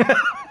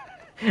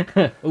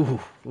 Ooh,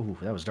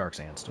 that was Dark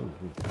Sands. Ooh.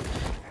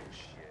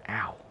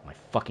 Ow, my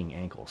fucking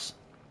ankles.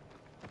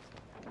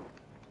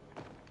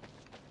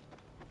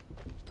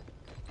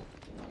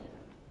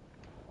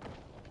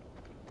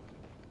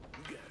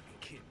 You gotta be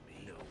kidding me.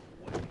 No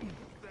way.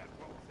 That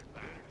box is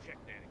better. Check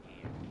that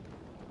again.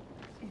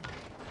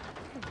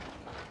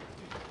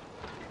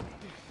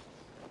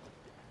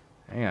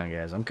 Hang on,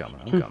 guys, I'm coming.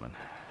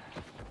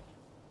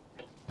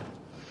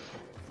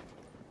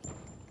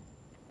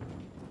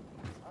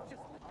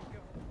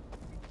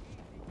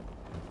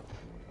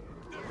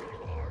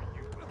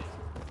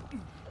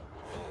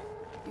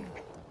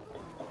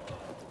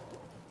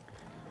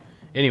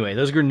 Anyway,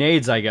 those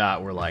grenades I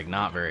got were, like,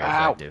 not very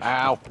effective.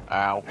 Ow,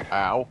 ow,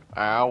 ow,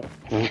 ow, ow.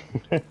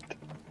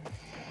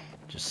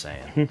 Just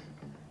saying.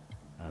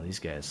 These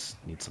guys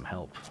need some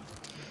help.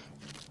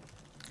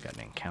 Got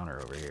an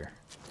encounter over here.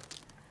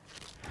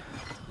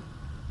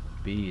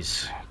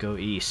 Bees, go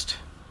east.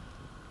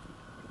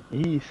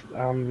 East.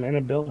 I'm in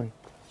a building.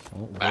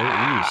 Oh, go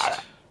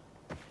east.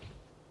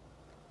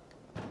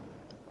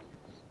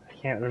 I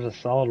can't. There's a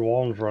solid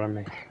wall in front of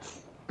me.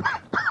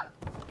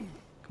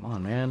 Come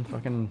on, man.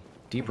 Fucking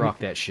deep rock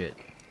that shit.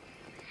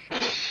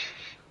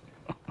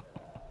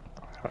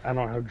 I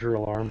don't have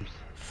drill arms.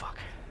 Fuck.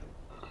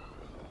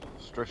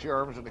 Stretch your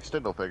arms and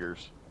extendo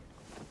fingers.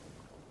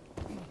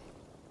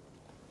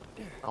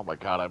 Oh my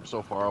god, I'm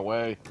so far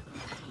away.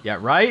 Yeah,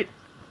 right?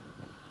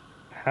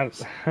 How...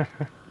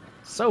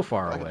 So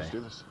far I can away. just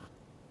do this.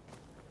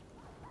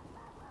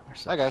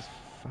 There's Hi, a guys.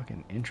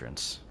 fucking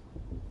entrance.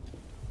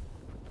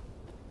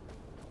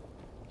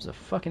 There's a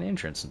fucking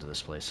entrance into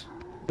this place.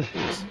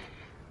 Jeez.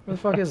 Where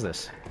the fuck is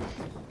this?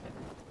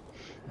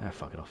 Ah,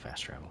 fuck it, I'll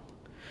fast travel.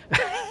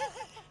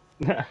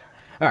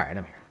 Alright,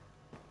 I'm here.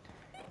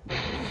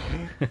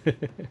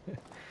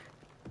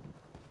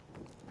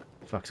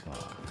 Fuck's going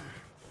on?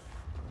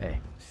 Hey,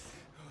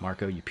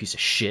 Marco, you piece of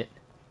shit.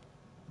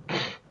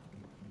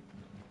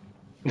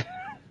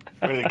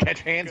 Ready to catch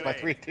hands by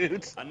three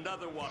dudes?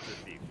 Another water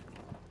thief.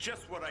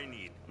 Just what I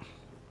need.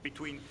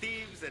 Between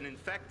thieves and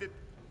infected,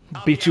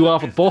 I'll Beat be you out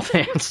off of with both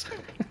hands.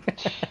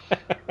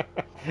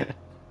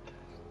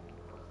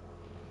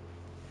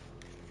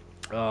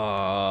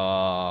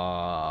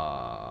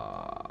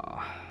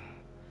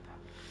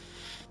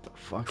 The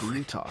fuck are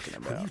you talking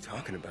What are you about?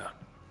 talking about?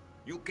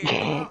 You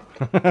came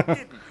didn't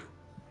you?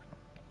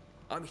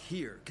 I'm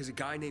here because a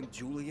guy named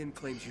Julian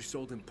claims you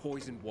sold him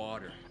poisoned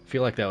water. I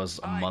feel like that was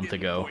a month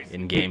ago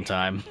in game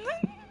time.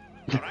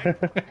 All right?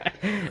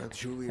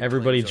 Julian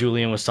Everybody claims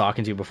Julian was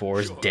talking to before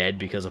is Sure. dead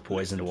because of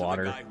poisoned Listen to the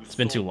water. guy who It's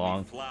been too sold me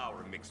long.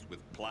 Flour mixed with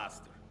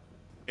plaster.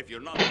 If you're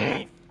not a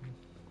thief,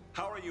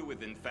 how are you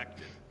with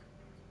infected?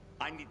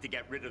 I need to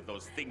get rid of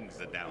those things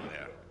that are down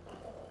there.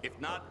 If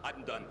not,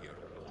 I'm done here.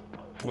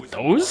 With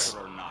Poison those?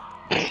 water or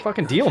not.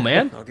 Fucking deal,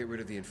 man. I'll get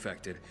rid of the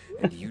infected,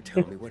 and you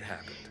tell me what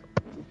happened.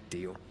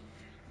 Deal?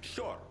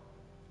 Sure.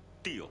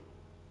 Deal.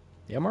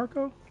 Yeah,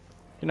 Marco?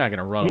 You're not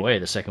gonna run away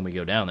the second we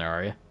go down there,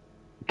 are you?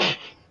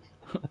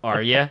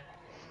 Are you?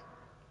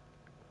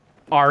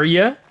 Are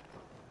you?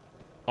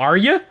 Are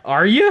you?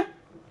 Are you?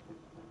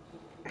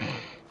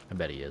 I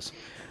bet he is.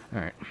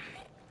 Alright.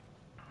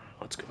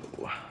 Let's go.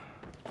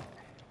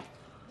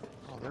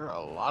 Oh, there are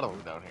a lot of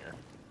them down here.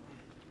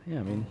 Yeah,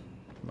 I mean,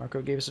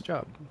 Marco gave us a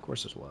job. Of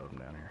course there's a lot of them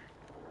down here.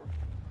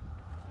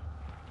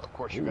 Of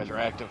course, you guys are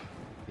active.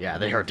 Yeah,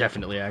 they are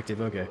definitely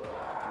active. Okay.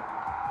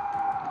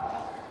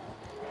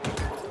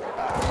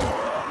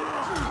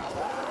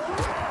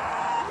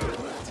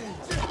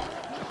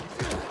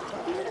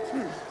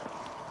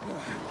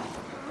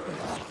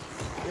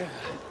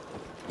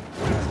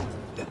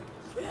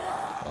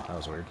 Oh, that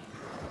was weird.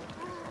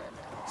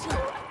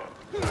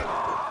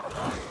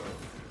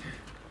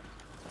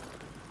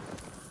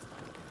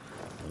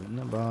 Looting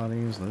the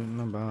bodies, looting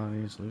the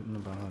bodies, looting the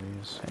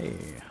bodies. Hey,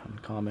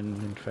 uncommon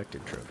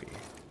infected trophy.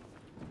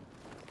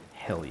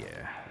 Hell yeah.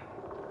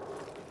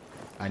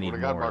 I need Swear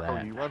to God, more of Marco,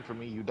 that. you run from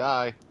me, you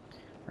die.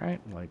 Right?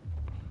 Like,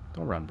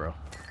 don't run, bro.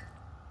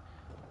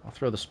 I'll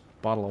throw this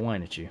bottle of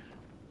wine at you.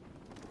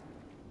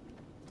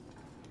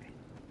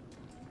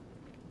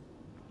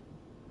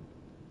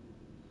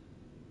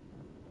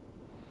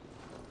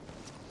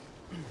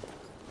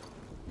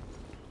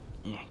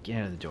 Yeah, get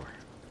out of the door.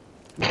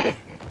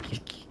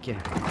 Get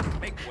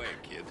out. Make way,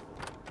 kid.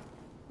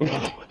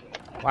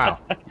 Wow,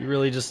 you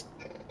really just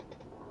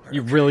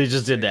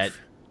did that.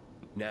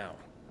 Now,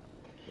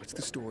 what's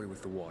the story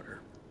with the water?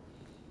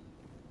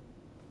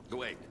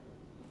 Wait.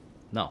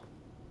 No.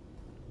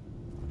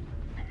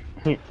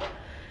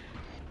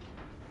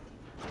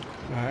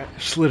 Alright,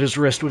 slit his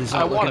wrist with his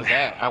I wanted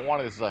that. I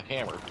wanted his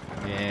hammer.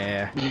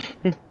 Yeah.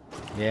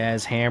 Yeah,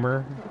 his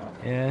hammer.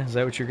 Yeah, is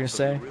that what you're gonna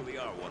say? You really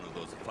are one of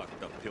those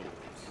fucked up pilgrims.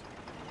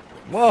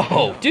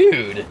 Whoa,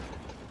 dude!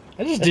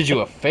 I just did you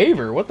a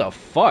favor. What the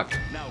fuck?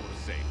 Now we're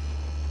safe.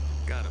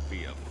 Gotta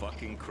be a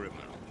fucking criminal.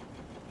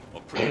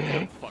 Or pretty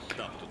damn fucked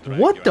up to drag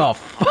What your the ass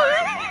fuck?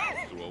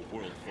 miles through a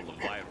world full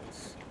of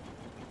virus.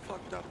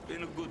 Fucked up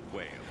in a good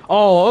way.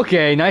 Oh,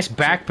 okay. Nice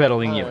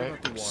backpedaling, you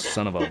Alright.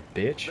 son of a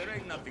bitch. There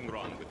ain't nothing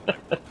wrong with my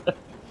brother.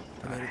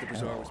 The night of the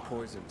bazaar was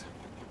poisoned.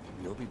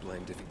 You'll be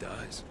blamed if he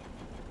dies.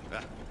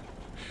 Ah.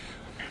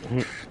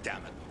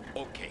 Damn it.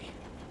 Okay.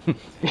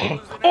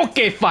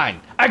 Okay, fine.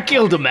 I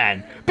killed a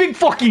man. Big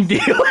fucking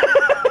deal.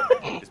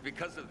 It's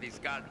because of these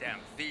goddamn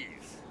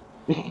thieves.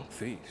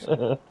 Thieves.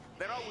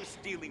 They're always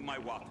stealing my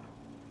water.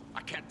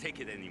 I can't take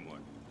it anymore.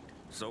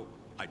 So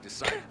I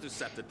decided to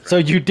set the trap. So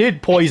you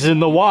did poison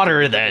the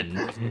water then.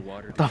 Poison the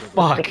water to The kill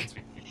fuck? birds.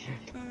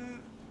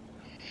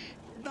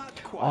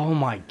 Not quite. Oh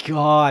my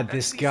god,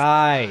 this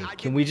guy.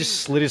 Can we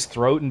just slit his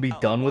throat and be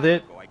done with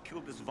it? I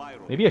killed this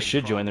viral Maybe I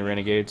should join the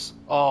Renegades.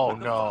 Oh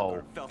and the no.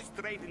 fucker fell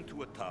straight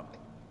into a tub.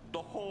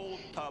 The whole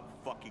tub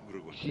fucking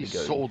ruined. He Good.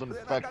 sold Then I got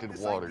infected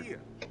this water. idea.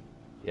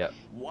 Yep.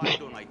 Why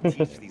don't I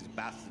teach these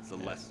bastards a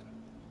lesson?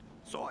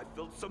 So I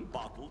filled some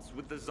bottles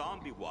with the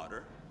zombie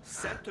water,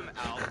 sent them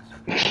out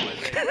where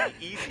they'd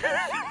be easy to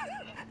see.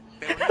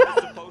 They were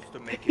never supposed to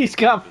make it. He's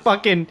got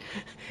fucking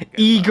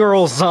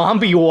e-girl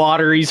zombie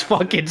water he's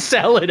fucking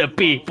selling to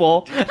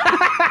people. Look,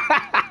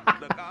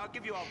 I'll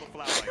give you all the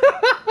flour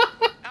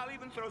I got. I'll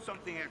even throw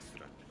something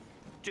extra.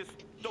 Just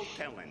don't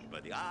tell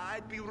anybody.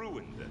 I'd be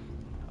ruined then.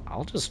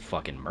 I'll just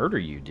fucking murder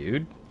you,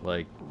 dude.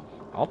 Like,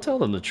 I'll tell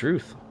them the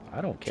truth.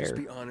 I don't care. Just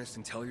be honest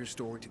and tell your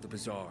story to the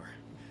bazaar.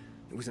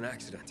 It was an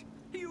accident.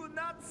 You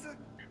nuts?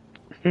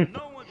 No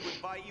one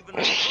would buy even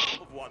a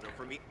drop of water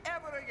from me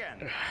ever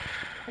again.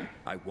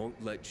 I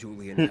won't let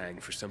Julian hang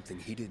for something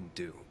he didn't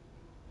do.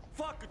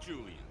 Fuck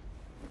Julian.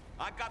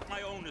 I got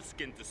my own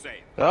skin to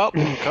save. Oh,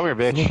 come here,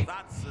 bitch.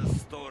 That's a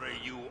story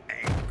you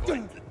ain't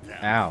going to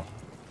tell. Ow.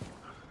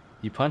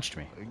 You punched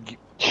me.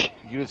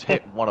 You just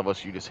hit one of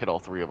us. You just hit all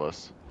three of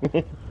us.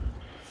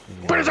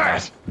 Put his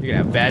ass! You're gonna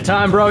have a bad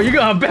time, bro. You're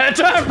gonna have a bad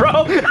time,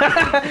 bro.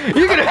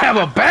 You're gonna have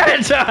a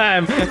bad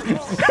time.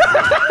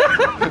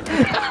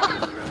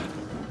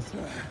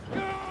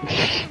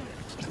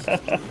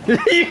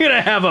 You're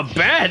gonna have a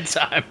bad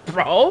time,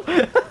 bro.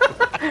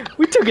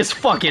 We took his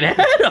fucking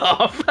head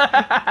off.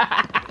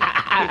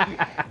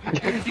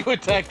 You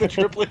attack the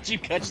triplets, you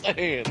catch the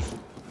hands.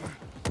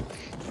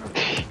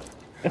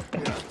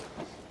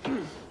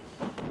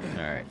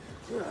 Alright.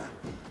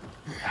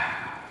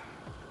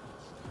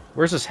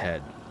 Where's his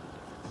head?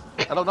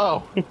 I don't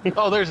know.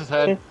 Oh, there's his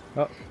head.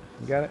 Oh,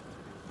 you got it?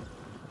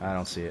 I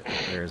don't see it.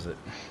 Where is it?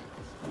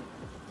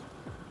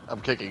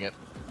 I'm kicking it.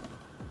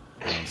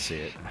 I don't see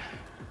it.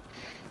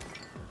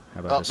 How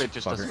about Oh, this it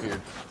just fucker?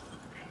 disappeared.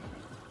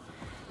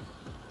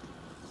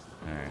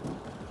 Alright.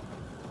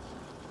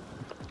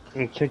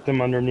 And kicked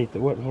him underneath the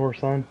what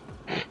horse on?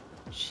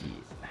 Shit.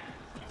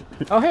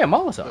 Oh, hey, a That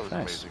Molotov. was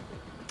Nice. amazing.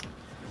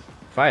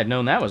 If I had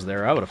known that was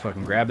there, I would have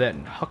fucking grabbed that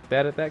and hucked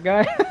that at that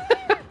guy.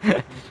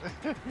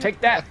 Take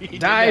that. He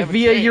didn't Die have a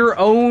via chance. your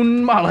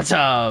own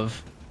Molotov.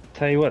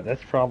 Tell you what,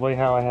 that's probably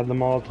how I had the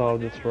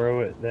Molotov to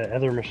throw at the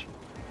other machine.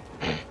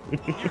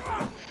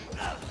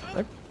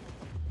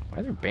 Why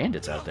are there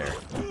bandits out there?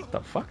 What the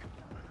fuck?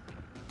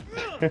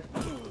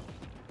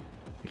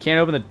 I can't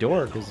open the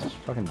door because there's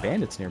fucking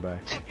bandits nearby.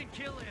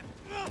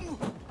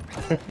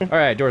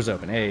 Alright, door's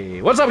open.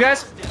 Hey, what's up,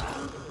 guys?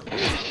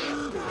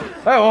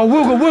 Oh,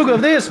 wooga wooga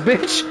this,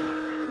 bitch!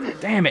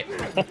 Damn it.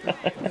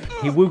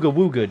 He wooga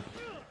wooga'd.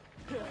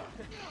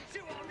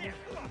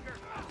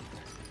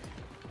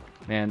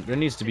 Man, there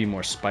needs to be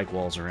more spike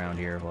walls around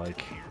here,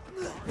 like...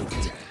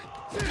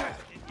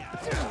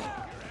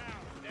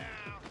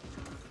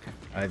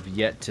 I've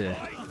yet to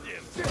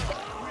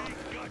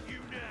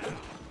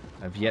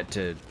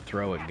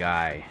throw a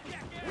guy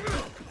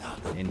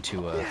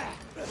into a...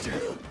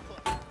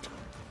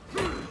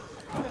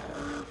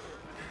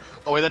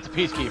 Oh wait, that's a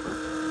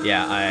peacekeeper.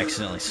 Yeah, I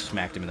accidentally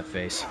smacked him in the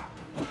face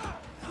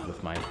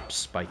with my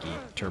spiky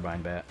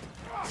turbine bat.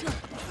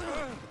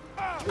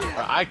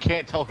 I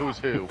can't tell who's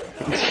who.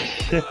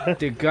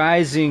 The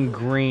guys in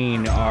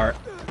green are...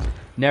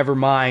 Never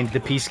mind, the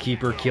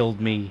peacekeeper killed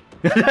me.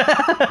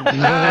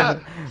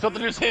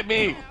 Something just hit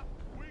me.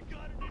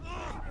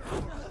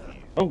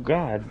 Oh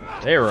god.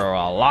 There are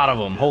a lot of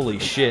them. Holy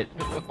shit.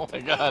 Oh my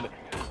god.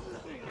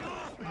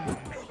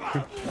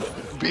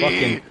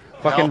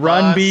 Fucking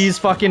run, bees.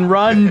 Fucking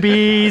run,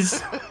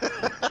 bees.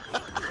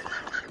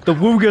 The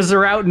woogas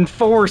are out in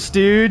force,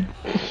 dude.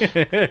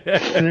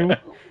 Wooga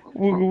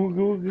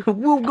wooga wooga.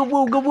 Wooga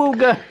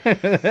wooga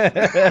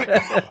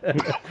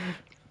wooga.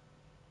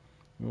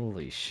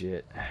 Holy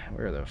shit.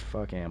 Where the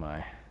fuck am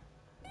I?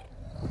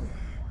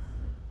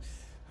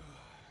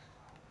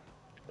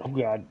 Oh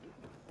god.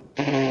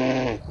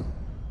 Oh,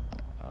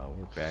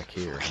 we're back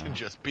here. Huh?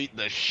 Just beating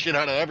the shit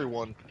out of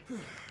everyone.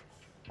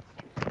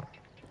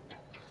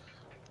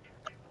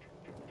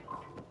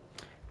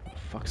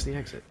 Fuck's the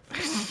exit?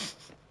 Is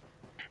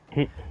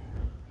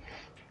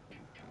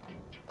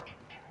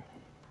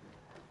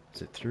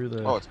it through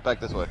the... Oh, it's back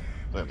this way.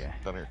 Okay.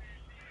 Down here.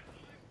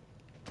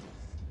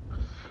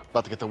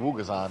 About to get the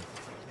woogas on.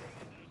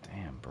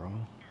 Damn, bro.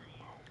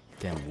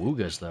 Damn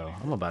woogas, though.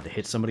 I'm about to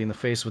hit somebody in the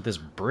face with this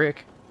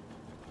brick.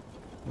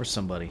 Where's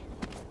somebody?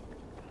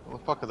 Where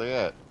the fuck are they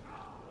at?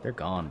 They're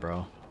gone,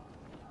 bro.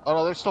 Oh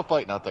no, they're still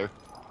fighting out there.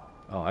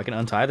 Oh, I can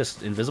untie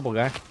this invisible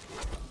guy.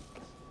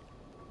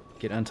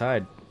 Get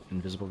untied,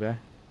 invisible guy.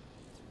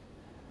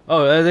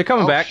 Oh, they're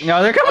coming back.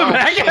 No, they're coming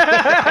back.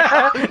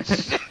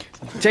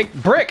 Take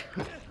brick.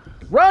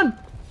 Run.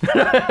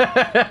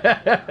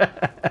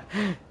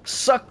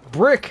 Suck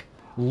brick,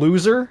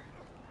 loser.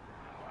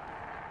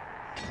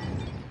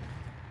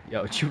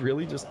 Yo, did you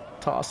really just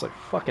toss a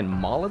fucking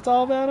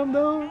Molotov at him,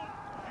 though?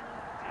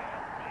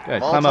 Go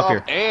ahead, climb up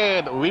here.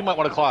 And we might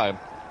want to climb.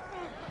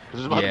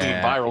 There's about to be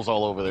virals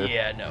all over there.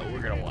 Yeah, no,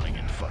 we're gonna want to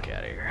get the fuck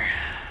out of here.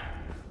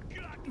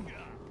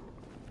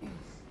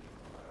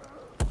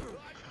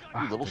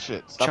 You little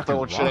shit. Stop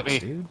throwing shit at me.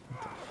 Dude.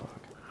 What the fuck?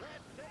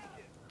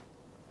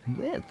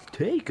 Let's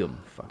take him,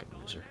 fucking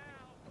loser.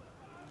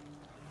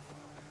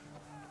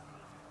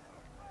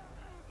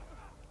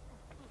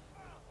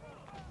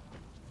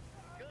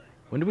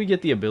 When do we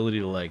get the ability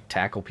to, like,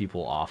 tackle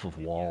people off of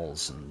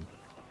walls and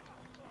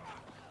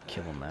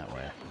kill them that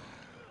way?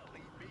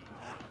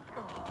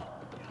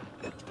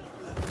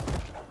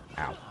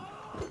 Ow.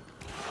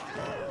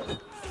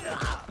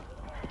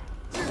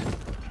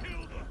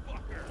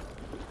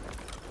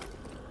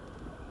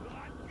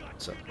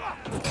 So. Get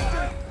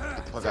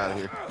the fuck out of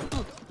here.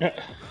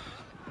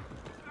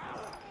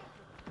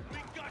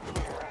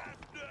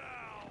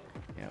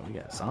 Yeah, we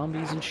got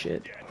zombies and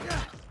shit.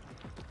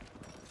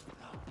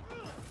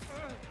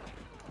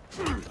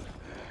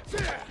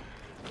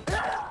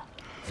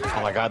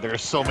 Oh my god, there are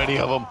so many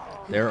of them.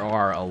 There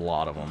are a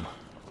lot of them.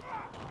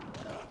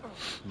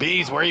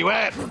 Bees, where you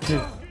at?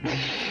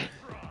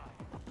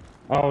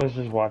 I was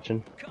just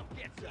watching.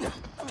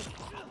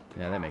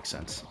 Yeah, that makes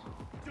sense.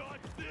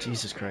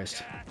 Jesus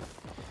Christ.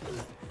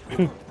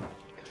 You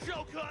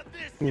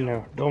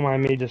know, don't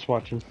mind me just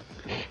watching.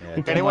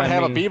 Yeah, Anyone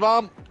have a bee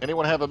bomb?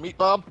 Anyone have a meat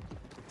bomb?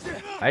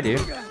 I do.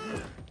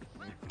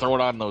 Throw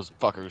it on those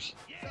fuckers.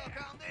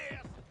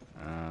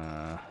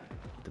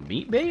 The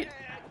meat bait?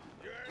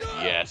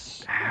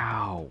 Yes.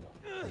 Ow.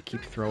 They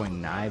keep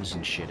throwing knives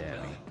and shit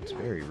at me. It's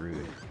very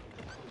rude.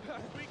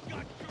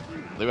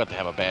 They're about to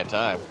have a bad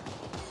time.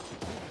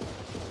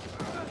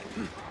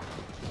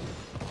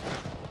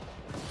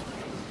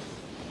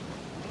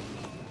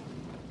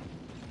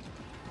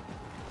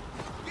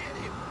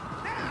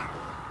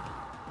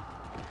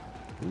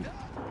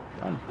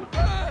 Run.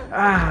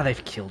 Ah,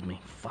 they've killed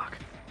me. Fuck.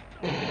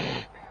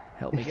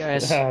 Help me,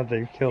 guys. Ah,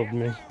 they've killed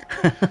me.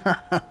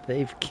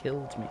 They've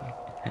killed me.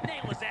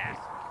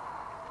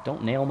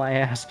 Don't nail my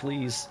ass,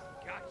 please.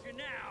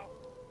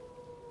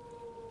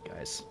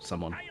 Guys,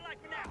 someone.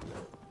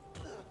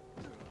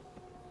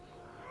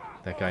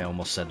 That guy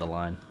almost said the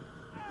line.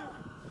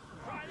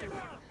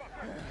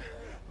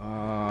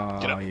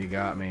 Oh, you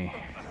got me.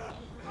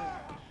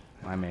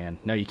 My man.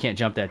 No, you can't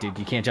jump that, dude.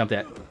 You can't jump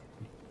that.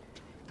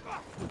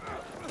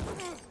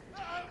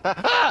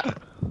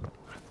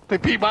 They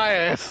beat my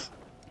ass.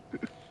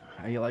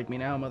 How you like me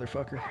now,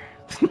 motherfucker?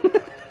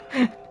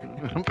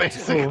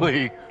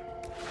 Basically.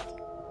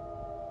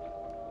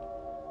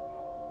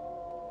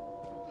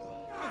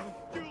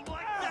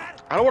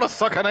 I don't want to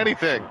suck on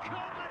anything.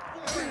 I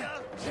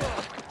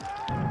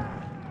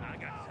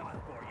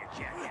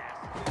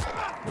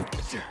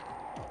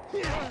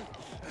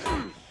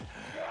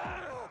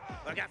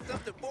got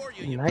something for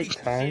you, you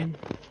Nighttime.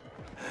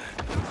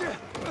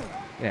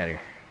 Get out of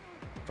here,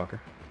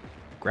 fucker.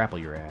 Grapple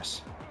your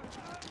ass.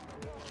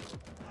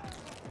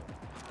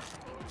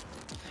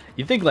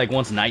 You'd think, like,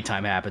 once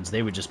nighttime happens,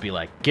 they would just be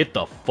like, get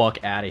the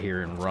fuck out of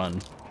here and run.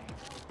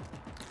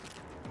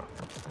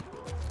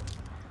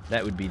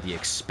 That would be the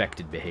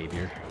expected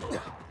behavior.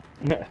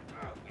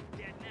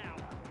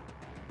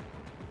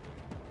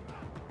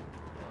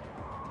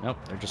 Nope,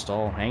 they're just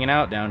all hanging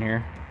out down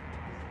here.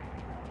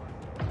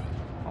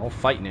 All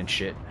fighting and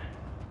shit.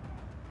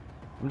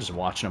 I'm just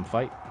watching them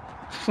fight.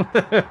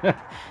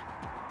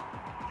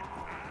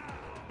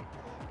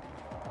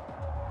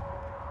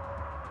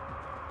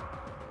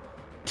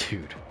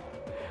 Dude.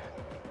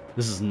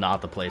 This is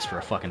not the place for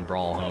a fucking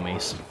brawl,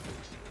 homies.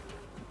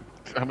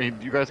 I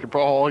mean, you guys can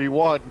brawl all you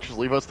want. Just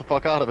leave us the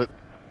fuck out of it.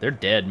 They're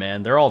dead,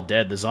 man. They're all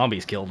dead. The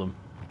zombies killed them.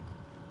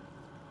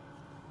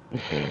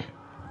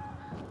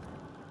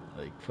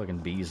 Like, fucking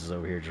Bees is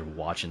over here just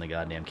watching the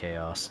goddamn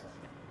chaos.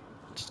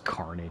 Just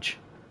carnage.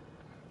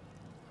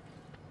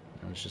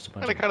 It's just a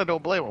bunch And I kind of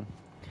don't blame him.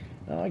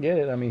 Oh, I get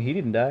it. I mean, he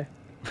didn't die.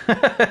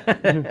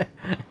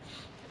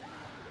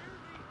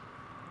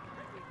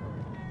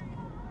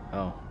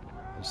 Oh.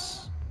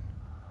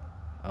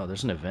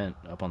 There's an event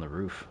up on the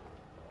roof.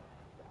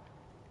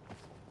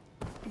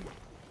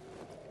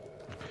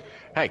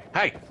 Hey,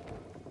 hey! Get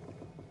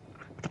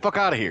the fuck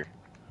out of here.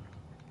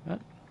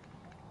 What?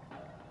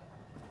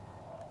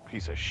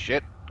 Piece of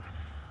shit.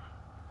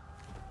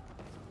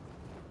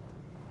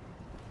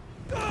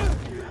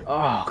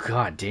 Oh,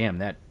 god damn,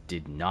 that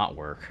did not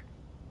work.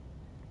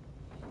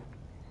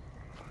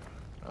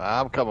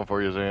 I'm coming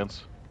for you,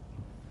 Zans.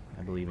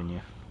 I believe in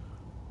you.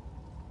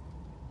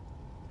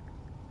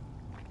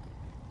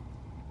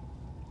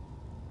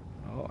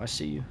 Oh, I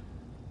see you.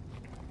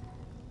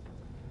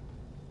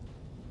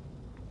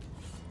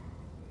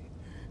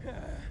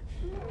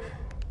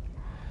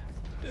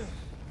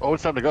 Oh,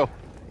 it's time to go.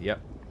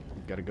 Yep.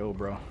 Gotta go,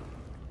 bro.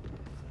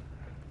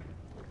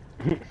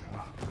 Climb.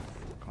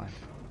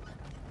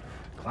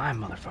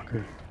 Climb,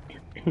 motherfucker.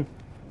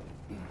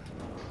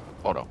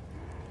 Oh no.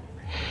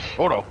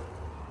 Oh no.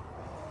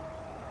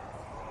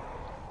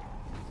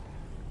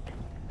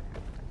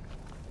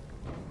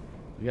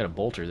 We got a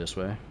bolter this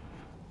way.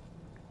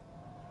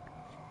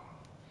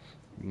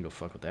 You can go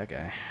fuck with that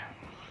guy.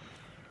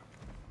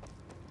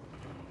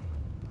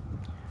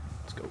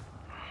 Let's go.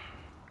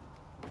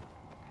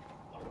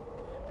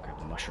 Grab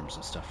the mushrooms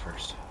and stuff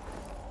first.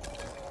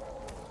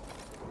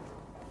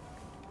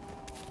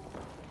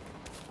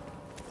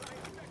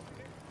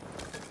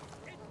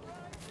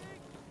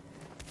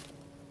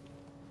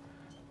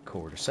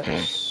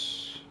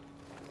 Cordyceps.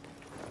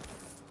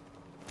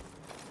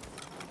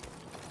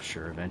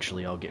 Sure,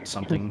 eventually I'll get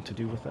something to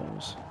do with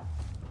those.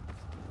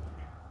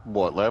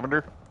 What,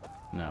 lavender?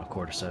 No,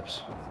 cordyceps.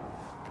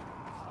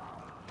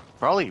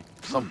 Probably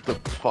something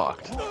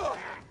fucked.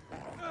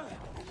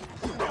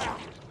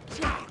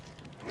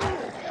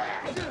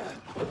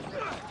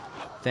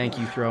 Thank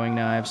you, throwing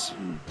knives.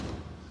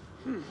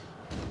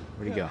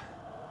 Where'd he go?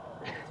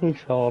 He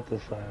fell off the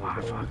side Oh,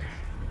 of the road.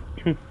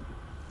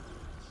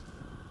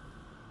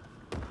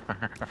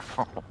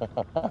 fuck.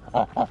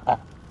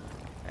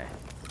 Hey.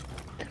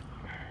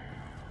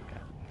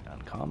 Got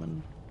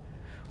uncommon.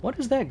 What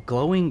is that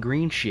glowing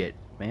green shit,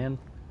 man?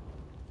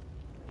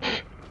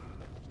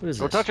 What is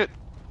Go this? touch it.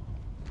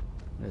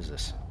 What is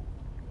this?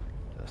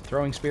 A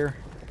throwing spear?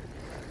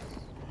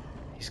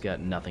 He's got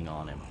nothing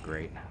on him.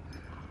 Great.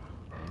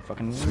 And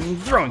fucking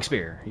throwing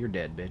spear. You're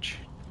dead, bitch.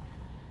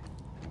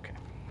 Okay.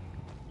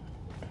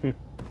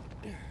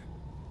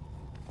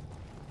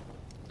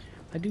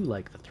 I do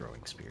like the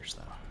throwing spears,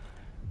 though.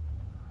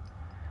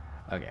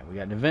 Okay, we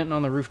got an event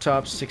on the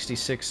rooftop,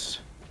 66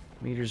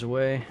 meters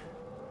away.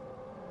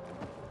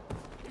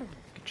 Can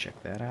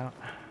check that out.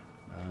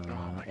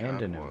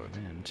 And an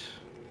event.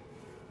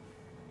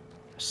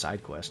 A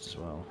side quest as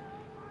well.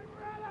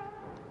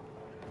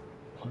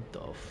 What the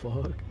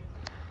fuck?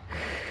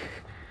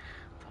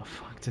 The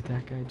fuck did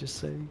that guy just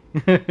say?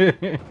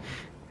 He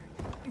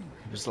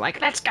was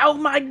like, "Let's go,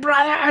 my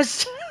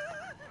brothers!"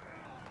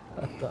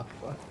 What the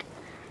fuck?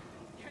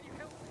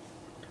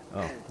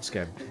 Oh, this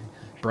guy.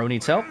 Bro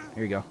needs help?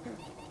 Here you go.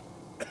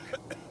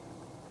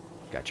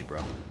 Got you,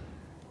 bro.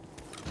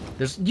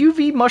 There's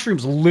UV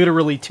mushrooms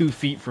literally 2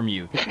 feet from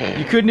you.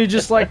 You couldn't have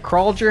just, like,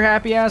 crawled your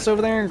happy ass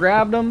over there and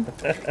grabbed them?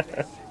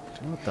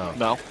 What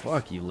the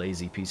fuck, you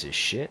lazy piece of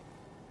shit?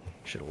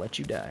 Should have let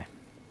you die.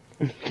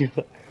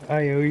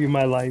 I owe you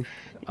my life.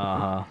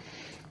 Uh-huh.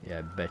 Yeah,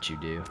 I bet you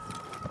do.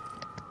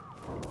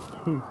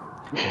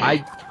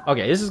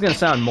 Okay, this is gonna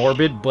sound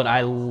morbid, but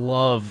I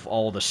love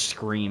all the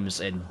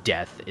screams and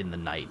death in the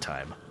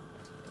nighttime.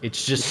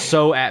 It's just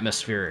so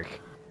atmospheric.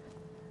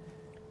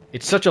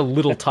 It's such a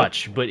little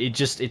touch, but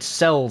it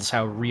sells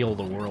how real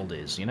the world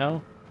is, you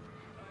know?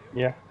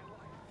 Yeah.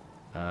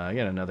 I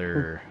got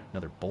another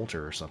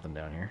bolter or something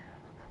down here.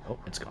 Oh,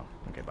 it's gone.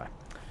 Okay, bye.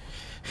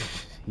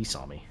 He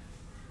saw me.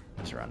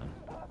 He's running.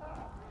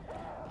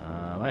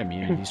 My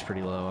immunity's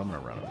pretty low. I'm gonna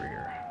run over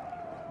here.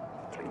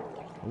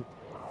 Ooh.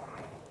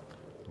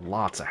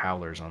 Lots of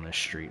howlers on this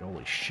street.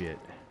 Holy shit.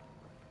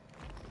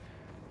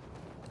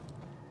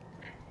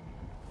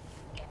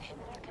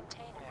 Inhibitor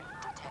container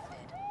detected.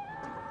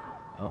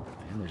 Oh,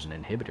 and there's an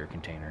inhibitor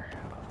container.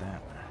 How about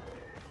that?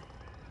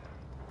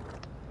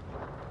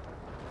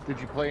 Did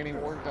you play any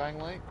more Dying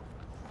Light?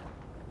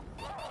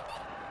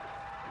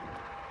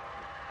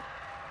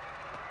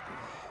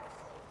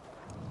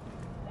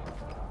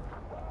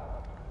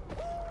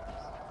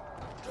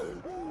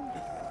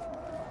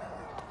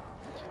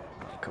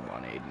 Come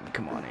on, Aiden.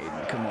 Come on,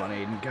 Aiden. Come on,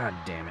 Aiden. God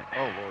damn it.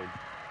 Oh lord.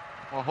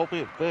 Well,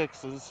 hopefully it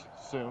fixes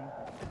soon.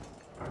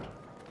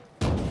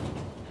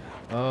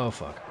 Oh,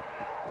 fuck.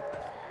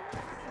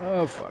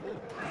 Oh, fuck.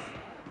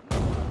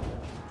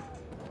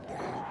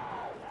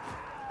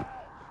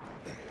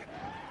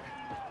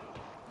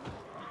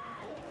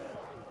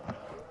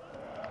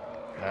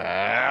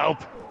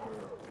 Help!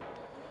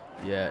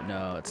 Yeah,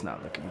 no, it's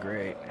not looking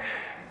great.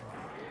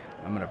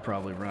 I'm gonna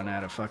probably run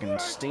out of fucking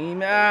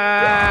steam.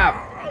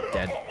 Ah!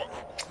 Dead.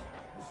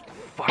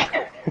 Fuck.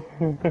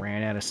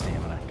 Ran out of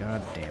stamina.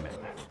 God damn it.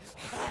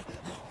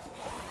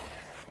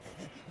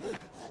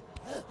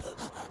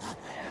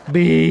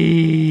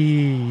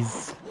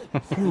 Bees!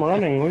 I'm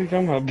running. What are you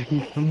talking about,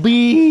 bees?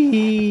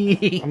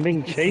 Bees! I'm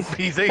being chased.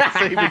 He's ain't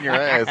saving your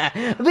ass.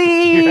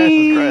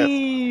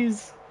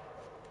 Bees!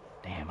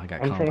 Damn, I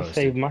got I'm trying to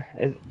save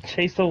composted. my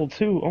chase level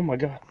 2. Oh my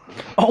god.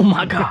 Oh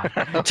my god!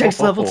 Chase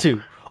level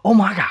 2. Oh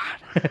my god!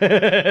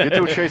 Get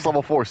to a chase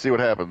level 4, see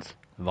what happens.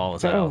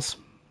 Volatiles.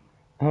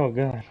 Oh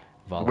god.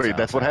 Volatiles Wait,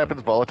 that's what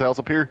happens? Volatiles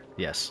appear?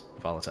 Yes,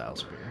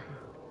 volatiles appear.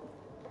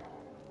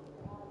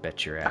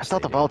 Bet your I ass.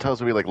 thought the they do. volatiles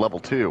would be like level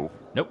 2.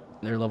 Nope,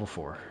 they're level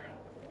 4.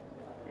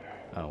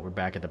 Oh, we're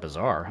back at the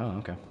bazaar. Oh,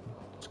 okay.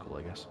 That's cool,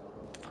 I guess.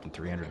 I'm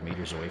 300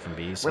 meters away from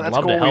bees. Well, I'd that's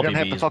love cool. to help We you, didn't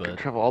have to bees, fucking but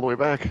travel all the way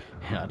back.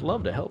 yeah, I'd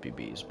love to help you,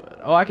 bees, but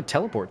oh, I could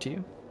teleport to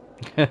you.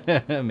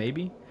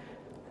 Maybe.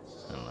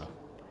 I don't know.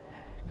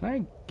 Can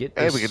I get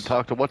Hey, this? we can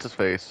talk to what's his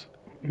face.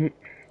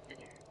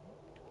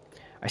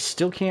 I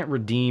still can't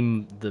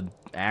redeem the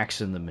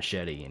axe and the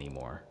machete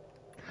anymore.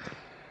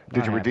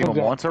 Did you Not redeem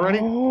happening. him once already?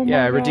 Oh Yeah,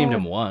 my I redeemed God.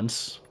 him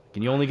once.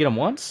 Can you only get him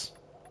once?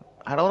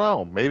 I don't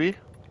know. Maybe.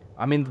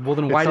 I mean, well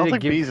then It why did sounds it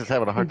like give? Bees is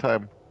having a hard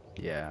time.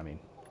 Yeah, I mean,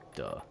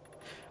 duh.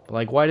 But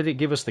like, why did it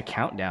give us the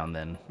countdown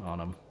then on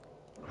him?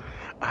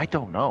 I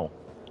don't know.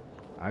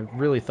 I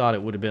really thought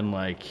it would have been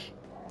like,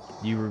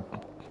 you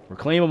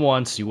reclaim them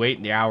once, you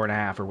wait the hour and a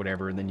half or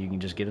whatever, and then you can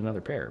just get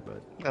another pair.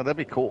 But Yeah, that'd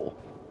be cool.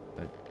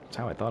 that's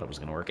how I thought it was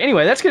going to work.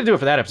 Anyway, that's going to do it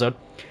for that episode.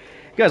 If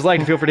you guys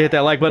liked it, feel free to hit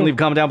that like button, leave a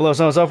comment down below,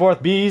 so on and so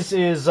forth. Bees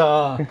is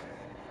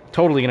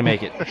totally going to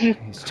make it.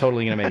 He's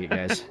totally going to make it,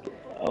 guys.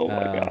 Oh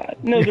my god.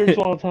 No, there's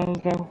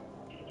volatiles now.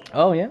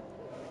 Oh, yeah?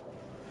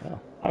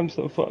 I'm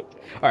so fucked.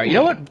 All right, you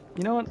know what?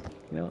 You know what?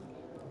 You know what?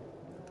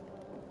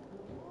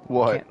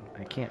 What?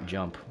 I can't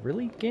jump.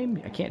 Really,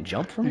 game? I can't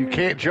jump from You here?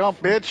 can't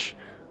jump, bitch.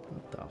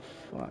 What the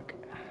fuck?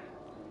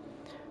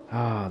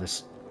 Ah,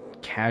 this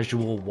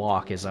casual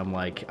walk as I'm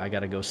like, I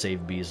gotta go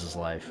save Bees'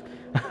 life.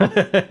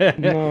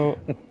 No.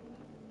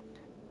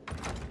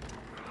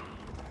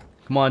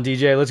 Come on,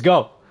 DJ, let's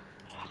go.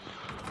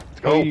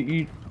 Go. Oh,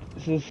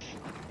 this is...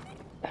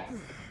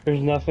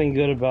 There's nothing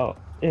good about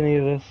any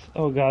of this.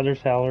 Oh god,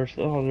 there's howlers.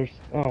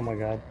 Oh my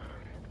god.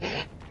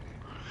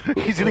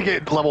 He's gonna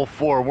get level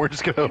 4. We're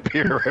just gonna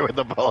appear right with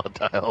the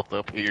volatiles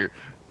up here.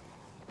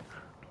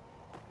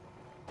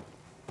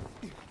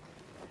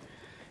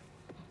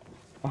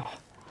 Oh,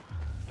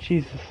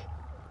 Jesus.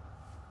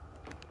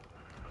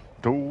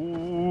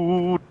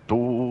 Do.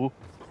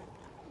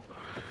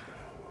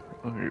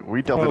 Okay,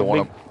 we definitely don't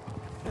want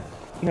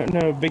him.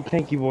 No, big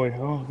tanky boy.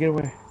 Oh, get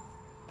away.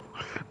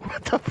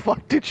 What the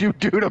fuck did you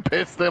do to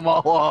piss them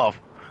all off?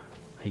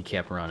 He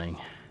kept running.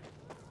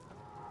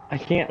 I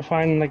can't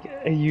find like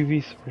a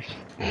UV source.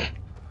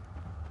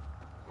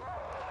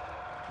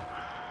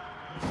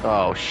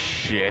 Oh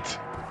shit.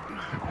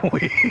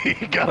 We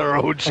got our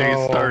own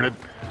chase started.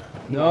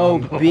 No,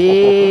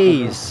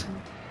 Bees!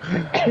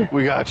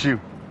 We got you.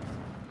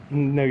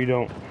 No, you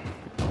don't.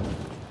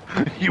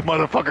 You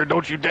motherfucker,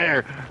 don't you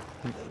dare.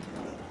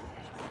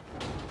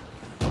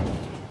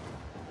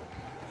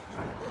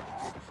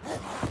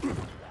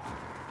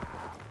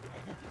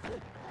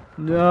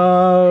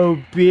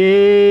 No,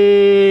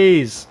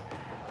 Bees!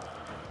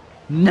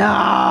 No!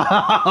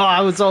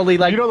 I was only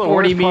like You know the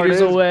 40 worst part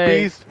meters is,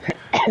 away. Beast,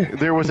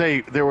 there is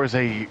a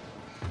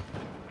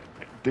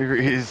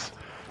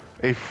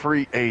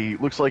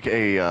looks like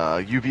a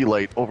UV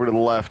light over to the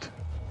left.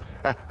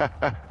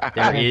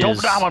 There is.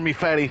 Don't dom on me,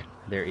 fatty.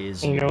 There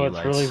is You know UV what's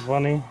lights. really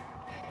funny?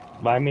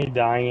 By me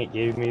dying, it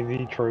gave me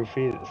the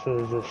trophy that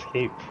says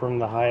escape from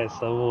the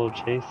highest level of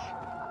chase.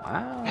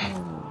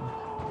 Wow.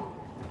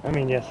 I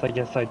mean, yes, I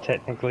guess I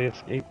technically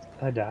escaped.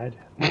 I died.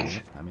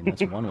 I mean,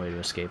 that's one way to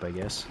escape, I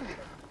guess.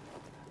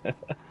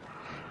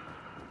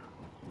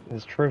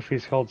 This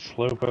trophy's called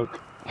Slowpoke.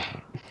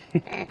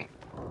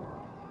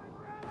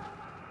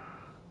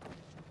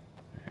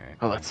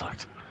 Oh, that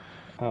sucked.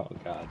 Oh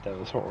god, that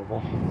was horrible.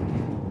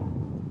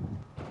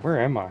 Where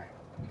am I? I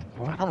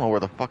What? don't know where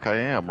the fuck I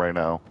am right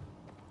now.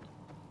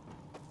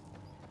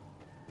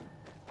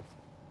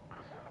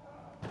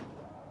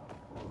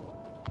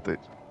 They...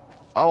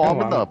 Oh,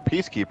 I'm in the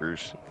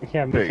Peacekeepers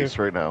Yeah, me base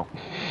too. right now.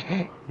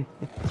 I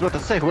was about to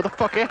say, where the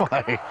fuck am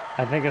I?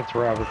 I think it's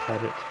where I was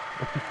headed.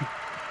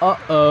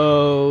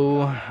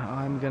 Uh-oh.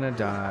 I'm gonna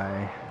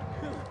die.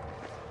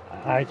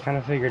 I kind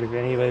of figured if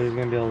anybody was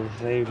going to be able to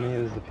save me,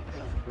 it was the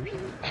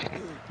Peacekeepers.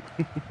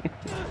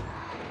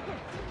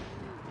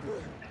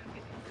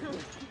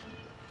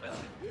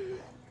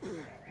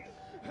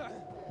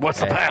 What's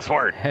the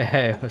password?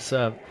 Hey, what's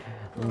up?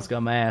 Almost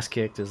got my ass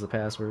kicked is the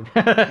password.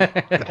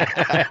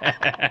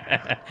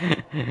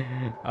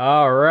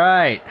 All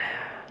right.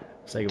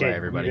 Say goodbye,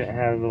 everybody. You didn't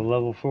have the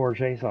level 4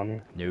 chase on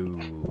you.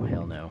 No,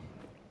 hell no.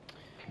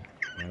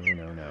 No,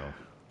 no, no.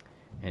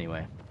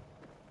 Anyway.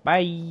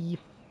 Bye.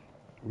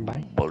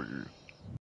 Bye. Bye.